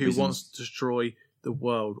guy who wants to destroy the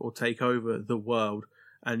world or take over the world,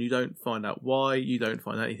 and you don't find out why, you don't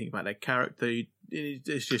find out anything about their character.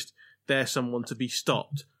 It's just they're someone to be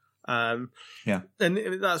stopped. And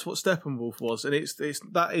that's what Steppenwolf was, and it's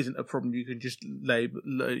that isn't a problem you can just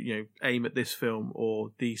aim at this film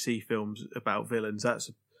or DC films about villains. That's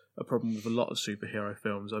a problem with a lot of superhero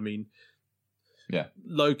films. I mean,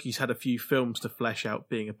 Loki's had a few films to flesh out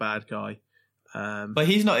being a bad guy, but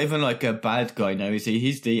he's not even like a bad guy now, is he?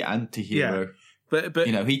 He's the anti-hero. Yeah. But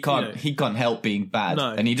he can't help being bad,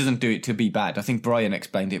 and he doesn't do it to be bad. I think Brian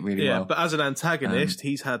explained it really well. But as an antagonist,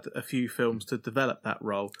 he's had a few films to develop that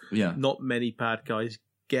role. Yeah, not many bad guys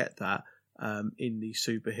get that in these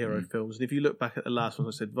superhero films. And if you look back at the last one,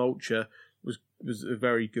 I said Vulture was a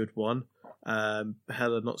very good one.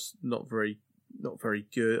 Hela not very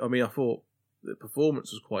good. I mean, I thought the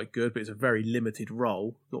performance was quite good, but it's a very limited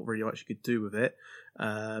role. Not really much you could do with it.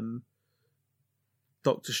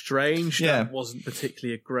 Doctor Strange, that wasn't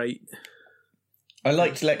particularly a great... I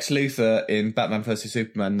liked Lex Luthor in Batman vs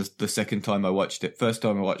Superman the second time I watched it. First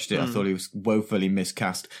time I watched it, I thought he was woefully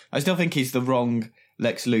miscast. I still think he's the wrong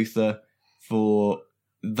Lex Luthor for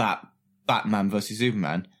that Batman vs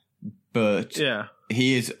Superman, but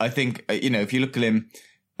he is. I think if you look at him,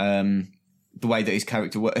 the way that his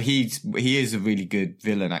character works, he is a really good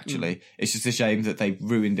villain. Actually, it's just a shame that they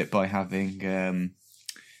ruined it by having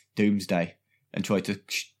Doomsday and tried to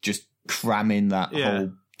just cram in that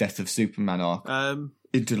whole Death of Superman arc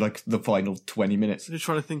into like the final 20 minutes. I'm just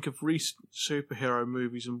trying to think of recent superhero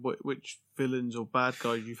movies and which villains or bad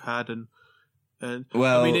guys you've had, and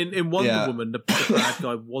well, I mean, in Wonder Woman, the bad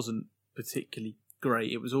guy wasn't particularly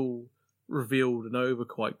great. It was all revealed and over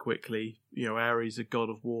quite quickly. Ares, a god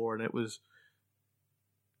of war, and it was.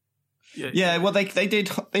 Yeah, well, they did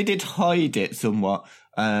hide it somewhat,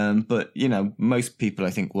 but most people I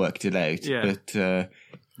think worked it out.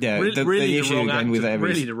 Yeah, but the issue again with Ares,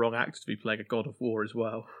 really the wrong actor to be playing a god of war as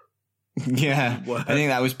well. Yeah, I think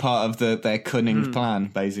that was part of their cunning plan,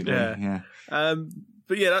 basically. Yeah.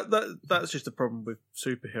 But that's just a problem with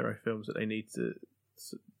superhero films that they need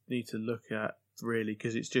to look at, really,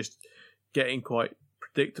 because it's just getting quite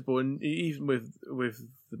predictable. And even with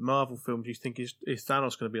the Marvel films, you think is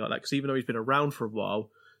Thanos going to be like that? Because even though he's been around for a while,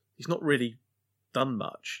 he's not really done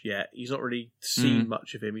much yet. He's not really seen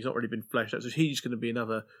much of him. He's not really been fleshed out. So he's going to be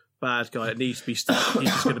another bad guy that needs to be stopped. He's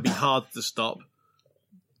just going to be harder to stop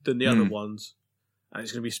than the other ones. And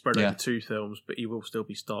it's going to be spread over 2 films, but he will still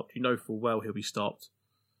be stopped. You know full well he'll be stopped.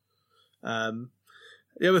 The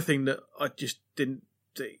other thing that I just didn't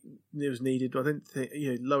think it was needed, I didn't think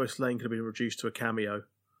Lois Lane could have been reduced to a cameo.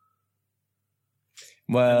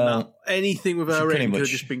 Well, anything with her in could have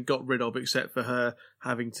just been got rid of, except for her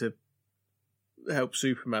having to help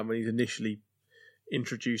Superman when he's initially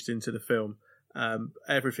introduced into the film.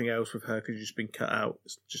 Everything else with her could have just been cut out.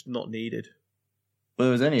 It's just not needed. Well,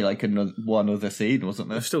 there was only like one other scene, wasn't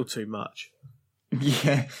there? There's still too much.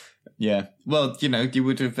 Yeah. Well, you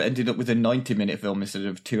would have ended up with a 90-minute film instead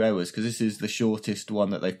of 2 hours, because this is the shortest one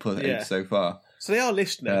that they've put in so far. So they are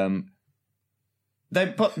listening. They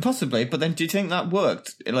possibly, but then do you think that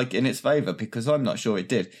worked in its favour? Because I'm not sure it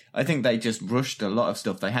did. I think they just rushed a lot of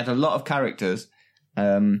stuff. They had a lot of characters.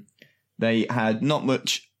 They had not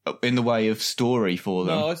much in the way of story for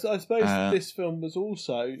them. No, I suppose this film was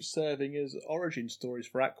also serving as origin stories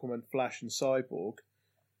for Aquaman, Flash, and Cyborg.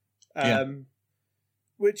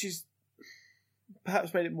 Which is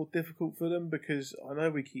perhaps made it more difficult for them, because I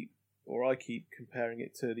know I keep comparing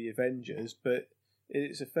it to the Avengers, but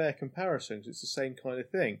it's a fair comparison because it's the same kind of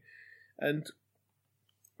thing. And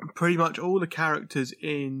pretty much all the characters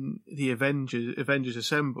in the Avengers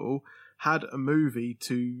Assemble had a movie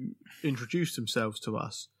to introduce themselves to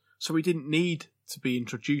us. So we didn't need to be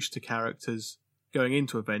introduced to characters going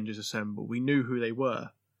into Avengers Assemble. We knew who they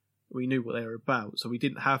were. We knew what they were about. So we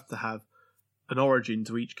didn't have to have an origin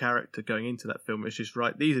to each character going into that film. It's just,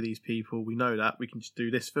 right, these are these people, we know that, we can just do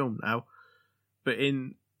this film now. But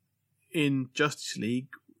in Justice League,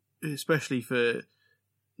 especially for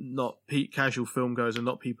not casual film goers and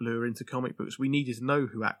not people who are into comic books, we needed to know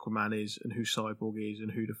who Aquaman is and who Cyborg is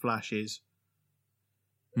and who the Flash is.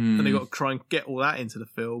 And they got to try and get all that into the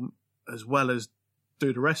film as well as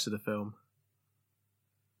do the rest of the film.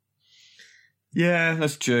 Yeah,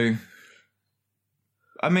 that's true.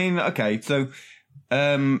 I mean, okay, so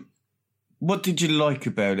what did you like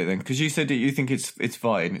about it then? Because you said that you think it's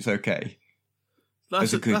fine, it's okay.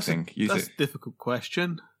 That's a good thing. That's a difficult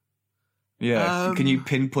question. Yeah, can you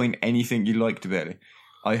pinpoint anything you liked about it?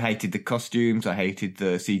 I hated the costumes, I hated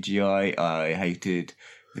the CGI, I hated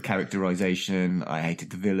the characterization, I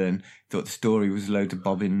hated the villain, thought the story was a load of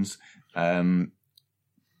bobbins.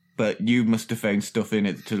 But you must have found stuff in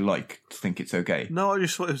it to think it's okay. No, I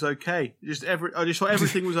just thought it was okay. I just thought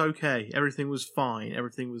everything was okay. Everything was fine.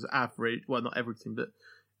 Everything was average. Well, not everything, but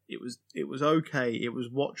it was okay. It was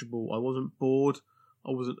watchable. I wasn't bored.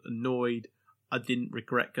 I wasn't annoyed. I didn't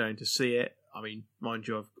regret going to see it. I mean, mind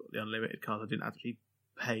you, I've got the unlimited card. I didn't actually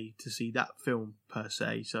pay to see that film per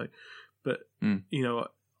se. So, but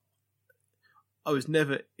I was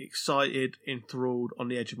never excited, enthralled, on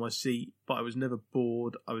the edge of my seat, but I was never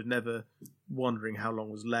bored. I was never wondering how long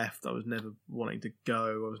was left. I was never wanting to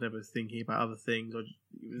go. I was never thinking about other things.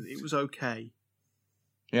 It was okay.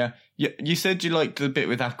 Yeah. You said you liked the bit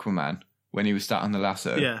with Aquaman when he was sat on the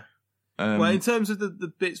lasso. Yeah. Well, in terms of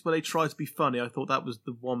the bits where they tried to be funny, I thought that was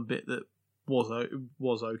the one bit that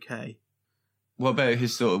was okay. What about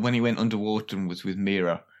his when he went underwater and was with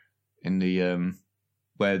Mira in the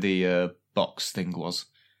where the box thing was?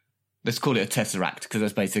 let's call it a Tesseract, because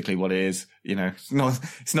that's basically what it is. You know, it's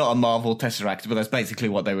not a Marvel Tesseract, but that's basically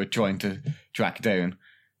what they were trying to track down.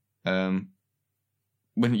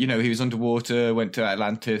 When, you know, he was underwater, went to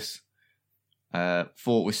Atlantis,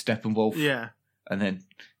 fought with Steppenwolf. Yeah. And then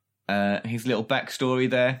his little backstory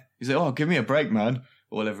there. He's like, oh, give me a break, man.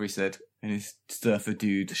 Or whatever he said in his surfer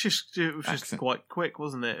dude. It was just quite quick,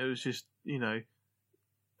 wasn't it? It was just, you know,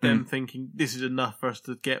 them thinking this is enough for us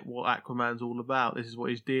to get what Aquaman's all about. This is what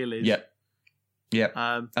his deal is. Yep.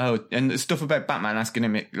 And the stuff about Batman asking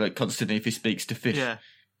him like constantly if he speaks to fish. Yeah.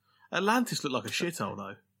 Atlantis looked like a shithole,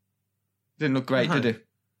 though. Didn't look great, did it?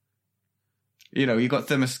 You know, you got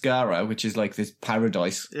Themyscira, which is like this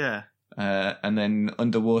paradise. Yeah. And then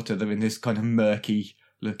underwater, they're in this kind of murky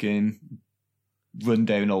looking,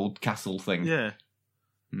 rundown old castle thing. Yeah.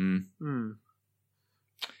 It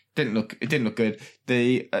didn't look good.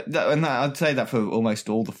 I'd say that for almost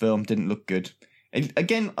all the film, didn't look good. And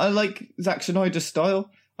again, I like Zack Snyder's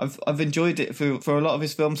style. I've enjoyed it for a lot of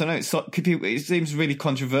his films. I know it seems really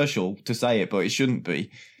controversial to say it, but it shouldn't be.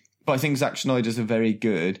 But I think Zack Snyder's a very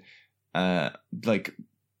good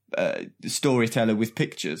storyteller with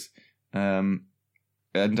pictures. And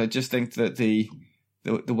I just think that the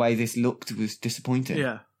way this looked was disappointing.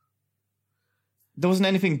 Yeah. There wasn't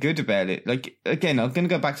anything good about it. Like, again, I'm going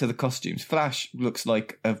to go back to the costumes. Flash looks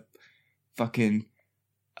like a fucking,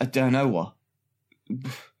 I don't know what.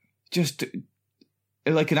 Just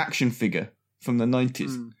like an action figure from the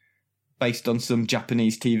 90s based on some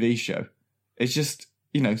Japanese TV show. It's just,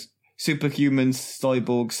 you know, Superhumans,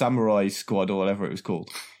 Cyborg, Samurai Squad, or whatever it was called.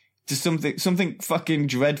 Just something fucking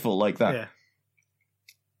dreadful like that.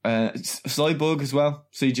 Yeah. Cyborg as well.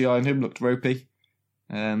 CGI on him looked ropey.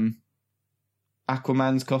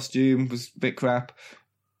 Aquaman's costume was a bit crap.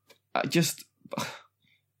 I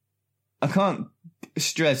can't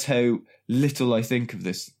stress how little I think of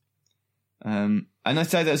this. And I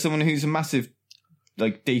say that as someone who's a massive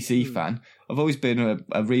like DC fan. I've always been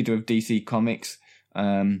a reader of DC comics.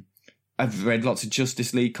 I've read lots of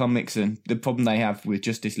Justice League comics, and the problem they have with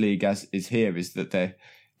Justice League as is here is that they're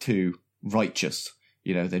too righteous.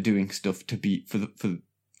 You know, they're doing stuff to be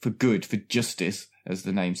for good, for justice, as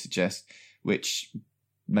the name suggests, which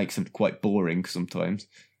makes them quite boring sometimes.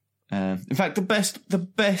 In fact, the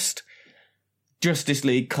best Justice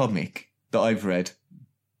League comic that I've read,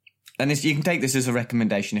 and you can take this as a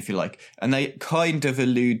recommendation if you like, and they kind of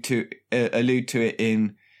allude to it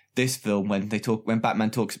in this film when Batman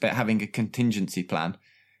talks about having a contingency plan,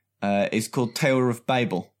 is called Tower of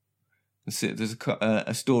Babel. There's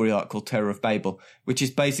a story arc called Tower of Babel, which is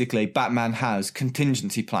basically Batman has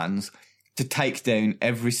contingency plans to take down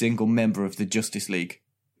every single member of the Justice League.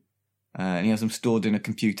 And he has them stored in a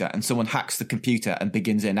computer, and someone hacks the computer and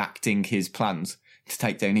begins enacting his plans to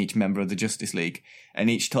take down each member of the Justice League. And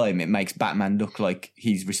each time it makes Batman look like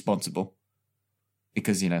he's responsible.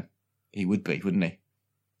 Because, you know, he would be, wouldn't he?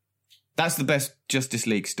 That's the best Justice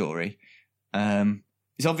League story.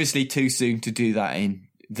 It's obviously too soon to do that in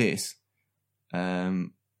this.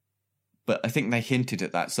 But I think they hinted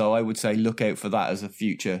at that, so I would say look out for that as a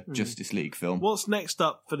future Justice League film. What's next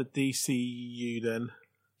up for the DCU then?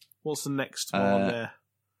 What's the next one on there?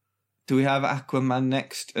 Do we have Aquaman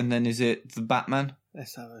next, and then is it the Batman?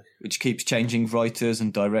 Let's have a... Which keeps changing writers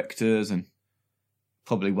and directors, and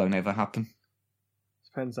probably won't ever happen.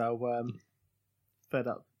 Depends how fed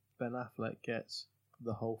up Ben Affleck gets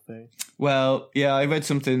the whole thing. Well, yeah, I read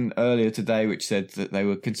something earlier today which said that they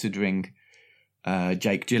were considering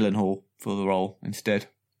Jake Gyllenhaal for the role instead.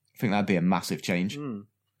 I think that'd be a massive change.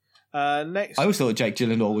 Next, I always thought Jake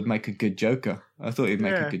Gyllenhaal would make a good Joker. I thought he'd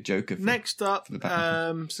make a good Joker. Next up,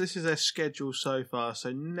 so this is their schedule so far.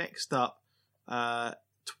 So next up,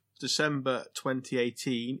 December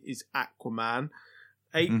 2018 is Aquaman.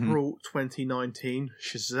 April 2019,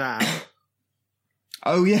 Shazam.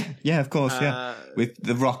 Oh yeah, of course, yeah. With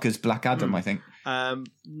The Rock as Black Adam, I think.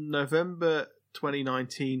 November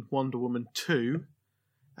 2019, Wonder Woman 2.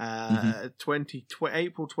 April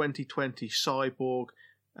 2020, Cyborg.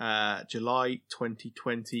 July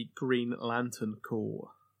 2020, Green Lantern Corps.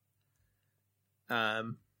 Yeah,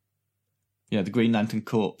 the Green Lantern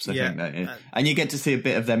Corps, I think that is. And you get to see a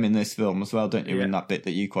bit of them in this film as well, don't you? In that bit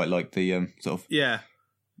that you quite like, the sort of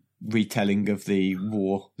retelling of the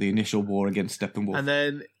war, the initial war against Steppenwolf. And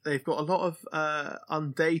then they've got a lot of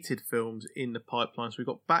undated films in the pipeline. So we've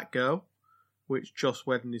got Batgirl, which Joss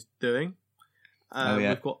Whedon is doing.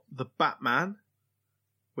 We've got The Batman,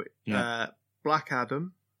 Black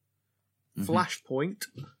Adam, Flashpoint.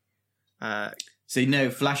 See, no,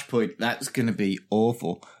 Flashpoint, that's going to be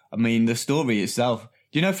awful. I mean, the story itself.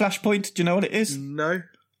 Do you know Flashpoint? Do you know what it is? No.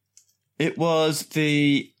 It was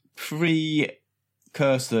the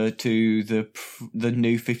precursor to the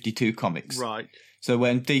New 52 comics. Right. So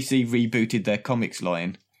when DC rebooted their comics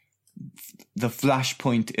line, the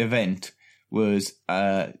Flashpoint event was,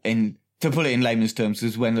 to put it in layman's terms,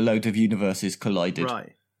 was when a load of universes collided.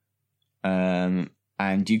 Right.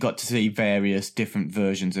 And you got to see various different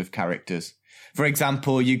versions of characters. For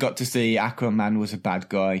example, you got to see Aquaman was a bad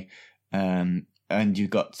guy, and you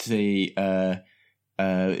got to see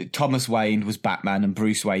Thomas Wayne was Batman, and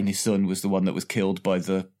Bruce Wayne, his son, was the one that was killed by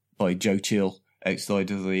Joe Chill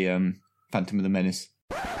outside of the Phantom of the Menace.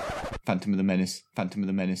 Phantom of the Menace, Phantom of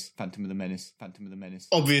the Menace, Phantom of the Menace, Phantom of the Menace.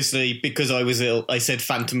 Obviously, because I was ill, I said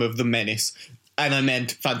Phantom of the Menace, and I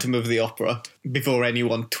meant Phantom of the Opera before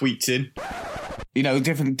anyone tweets in. You know,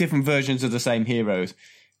 different versions of the same heroes.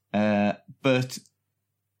 But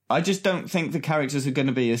I just don't think the characters are going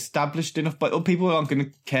to be established enough, or people aren't going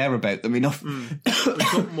to care about them enough We've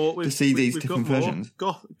got more, to see these we've different got more. versions.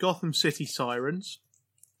 Gotham City Sirens.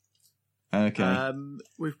 Okay.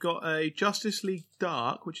 We've got a Justice League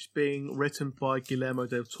Dark, which is being written by Guillermo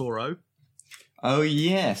del Toro. Oh,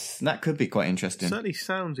 yes. That could be quite interesting. Certainly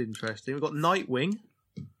sounds interesting. We've got Nightwing.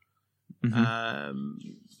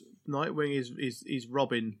 Mm-hmm. Nightwing is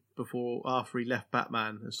Robin after he left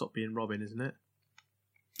Batman and stopped being Robin, isn't it?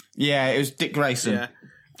 Yeah, it was Dick Grayson. Yeah.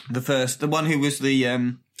 The one who was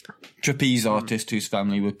the trapeze artist whose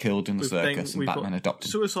family were killed in the circus and Batman adopted.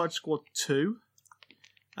 Suicide Squad 2.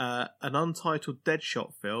 An untitled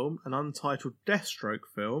Deadshot film, an untitled Deathstroke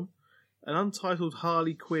film, an untitled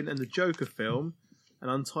Harley Quinn and the Joker film, an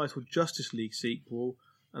untitled Justice League sequel,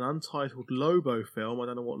 an untitled Lobo film. I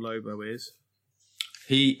don't know what Lobo is.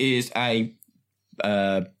 He is a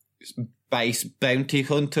base bounty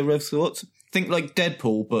hunter of sorts. Think like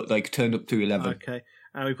Deadpool, but like turned up to 11. Okay,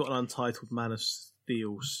 and we've got an untitled Man of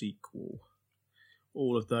Steel sequel.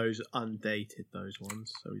 All of those are undated, those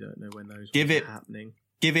ones, so we don't know when those are happening.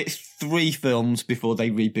 Give it 3 films before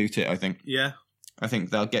they reboot it, I think. Yeah. I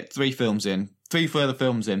think they'll get 3 further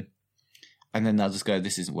films in, and then they'll just go,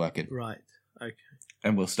 this isn't working. Right, okay.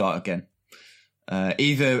 And we'll start again.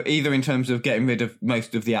 Either in terms of getting rid of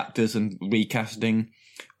most of the actors and recasting,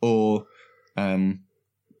 or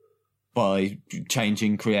by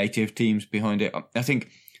changing creative teams behind it. I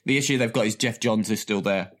think the issue they've got is Jeff Johns is still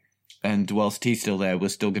there, and whilst he's still there, we're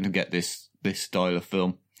still going to get this style of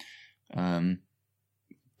film.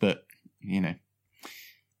 But, you know,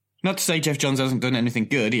 not to say Jeff Johns hasn't done anything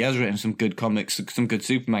good. He has written some good comics, some good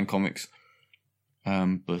Superman comics.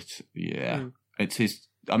 But yeah, it's his.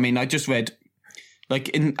 I mean, I just read,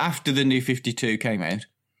 after the New 52 came out,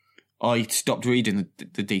 I stopped reading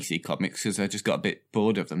the DC comics because I just got a bit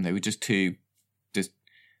bored of them. They were just too,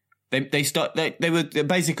 they were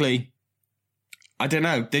basically, I don't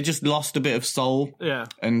know, they just lost a bit of soul. Yeah.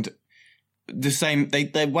 And the same,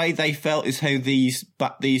 the way they felt is how these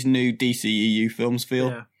new DCEU films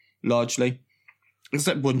feel, largely.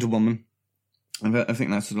 Except Wonder Woman. I think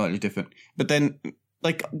that's slightly different. But then,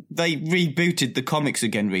 they rebooted the comics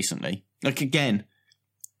again recently. Again,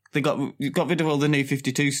 they got rid of all the New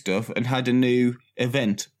 52 stuff and had a new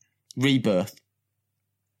event, Rebirth.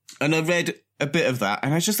 And I read a bit of that,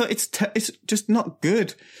 and I just thought it's just not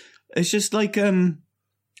good. It's just I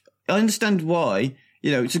understand why.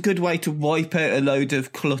 You know, it's a good way to wipe out a load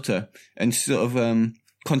of clutter and sort of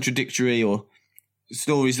contradictory or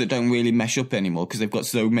stories that don't really mesh up anymore because they've got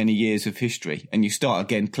so many years of history, and you start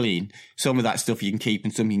again clean. Some of that stuff you can keep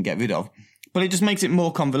and some you can get rid of. But it just makes it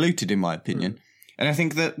more convoluted, in my opinion. And I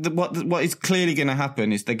think that what is clearly going to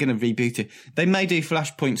happen is they're going to reboot it. They may do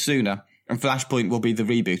Flashpoint sooner, and Flashpoint will be the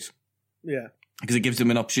reboot. Yeah. Because it gives them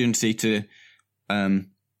an opportunity to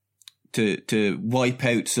wipe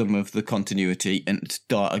out some of the continuity and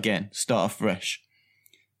start afresh.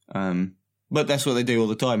 But that's what they do all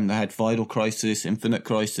the time. They had Final Crisis, Infinite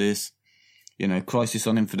Crisis, Crisis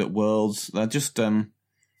on Infinite Worlds. They're just end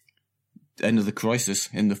of the crisis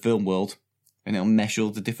in the film world, and it'll mesh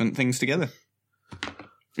all the different things together.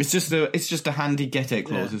 It's just a handy get out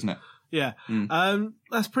clause, isn't it? Yeah.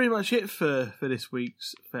 That's pretty much it for this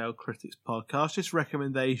week's Failed Critics podcast. Just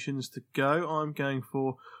recommendations to go. I'm going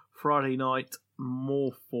for Friday night,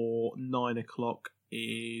 more for 9 o'clock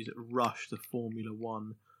is Rush, the Formula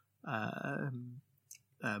One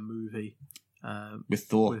movie with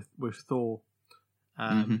Thor. With Thor.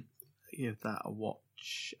 Give that a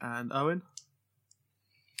watch. And Owen?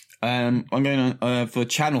 I'm going for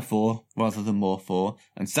Channel 4 rather than More 4,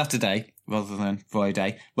 and Saturday rather than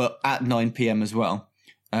Friday, but at 9 p.m. as well.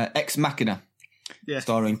 Ex Machina,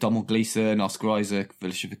 starring Donald Gleeson, Oscar Isaac,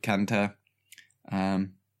 Felicia Vikander.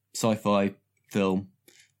 Sci-fi film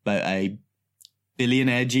about a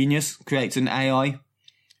billionaire genius creates an AI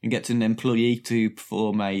and gets an employee to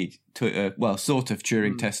perform sort of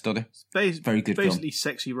Turing test on it. Very good film. Basically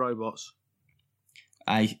sexy robots.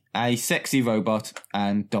 A sexy robot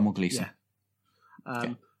and Domhnall Gleeson.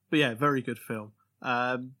 Yeah. But yeah, very good film.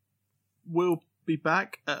 We'll be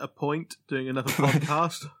back at a point doing another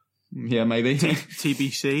podcast. Yeah, maybe.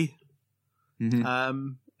 TBC. Mm-hmm.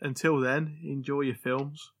 Until then, enjoy your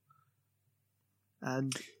films.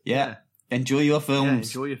 And enjoy your films. Yeah,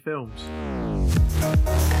 enjoy your films.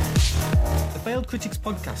 The Failed Critics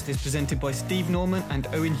podcast is presented by Steve Norman and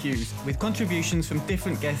Owen Hughes, with contributions from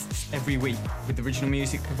different guests every week, with original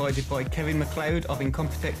music provided by Kevin MacLeod of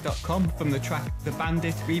Incompetech.com from the track The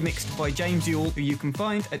Bandit, remixed by James Yule, who you can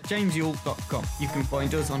find at jamesyule.com. You can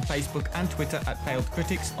find us on Facebook and Twitter at Failed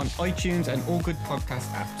Critics, on iTunes and all good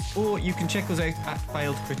podcast apps, or you can check us out at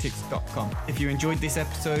failedcritics.com. If you enjoyed this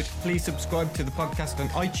episode, please subscribe to the podcast on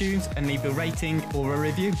iTunes and leave a rating or a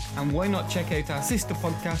review. And why not check out our sister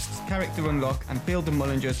podcasts, Character Unlock and Field and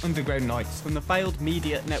Mullinger's Underground Nights, from the Failed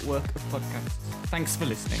Media network of podcasts. Thanks for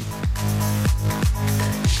listening.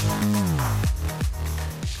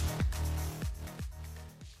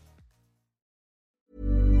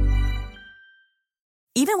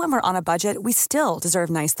 Even when we're on a budget, we still deserve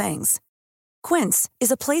nice things. Quince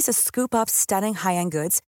is a place to scoop up stunning high-end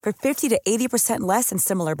goods for 50 to 80% less than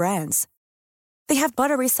similar brands. They have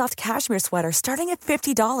buttery soft cashmere sweaters starting at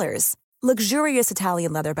 $50, luxurious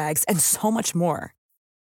Italian leather bags, and so much more.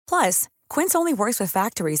 Plus, Quince only works with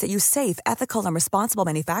factories that use safe, ethical, and responsible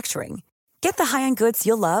manufacturing. Get the high-end goods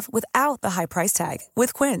you'll love without the high price tag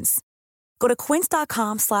with Quince. Go to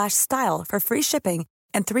quince.com/style for free shipping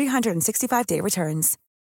and 365-day returns.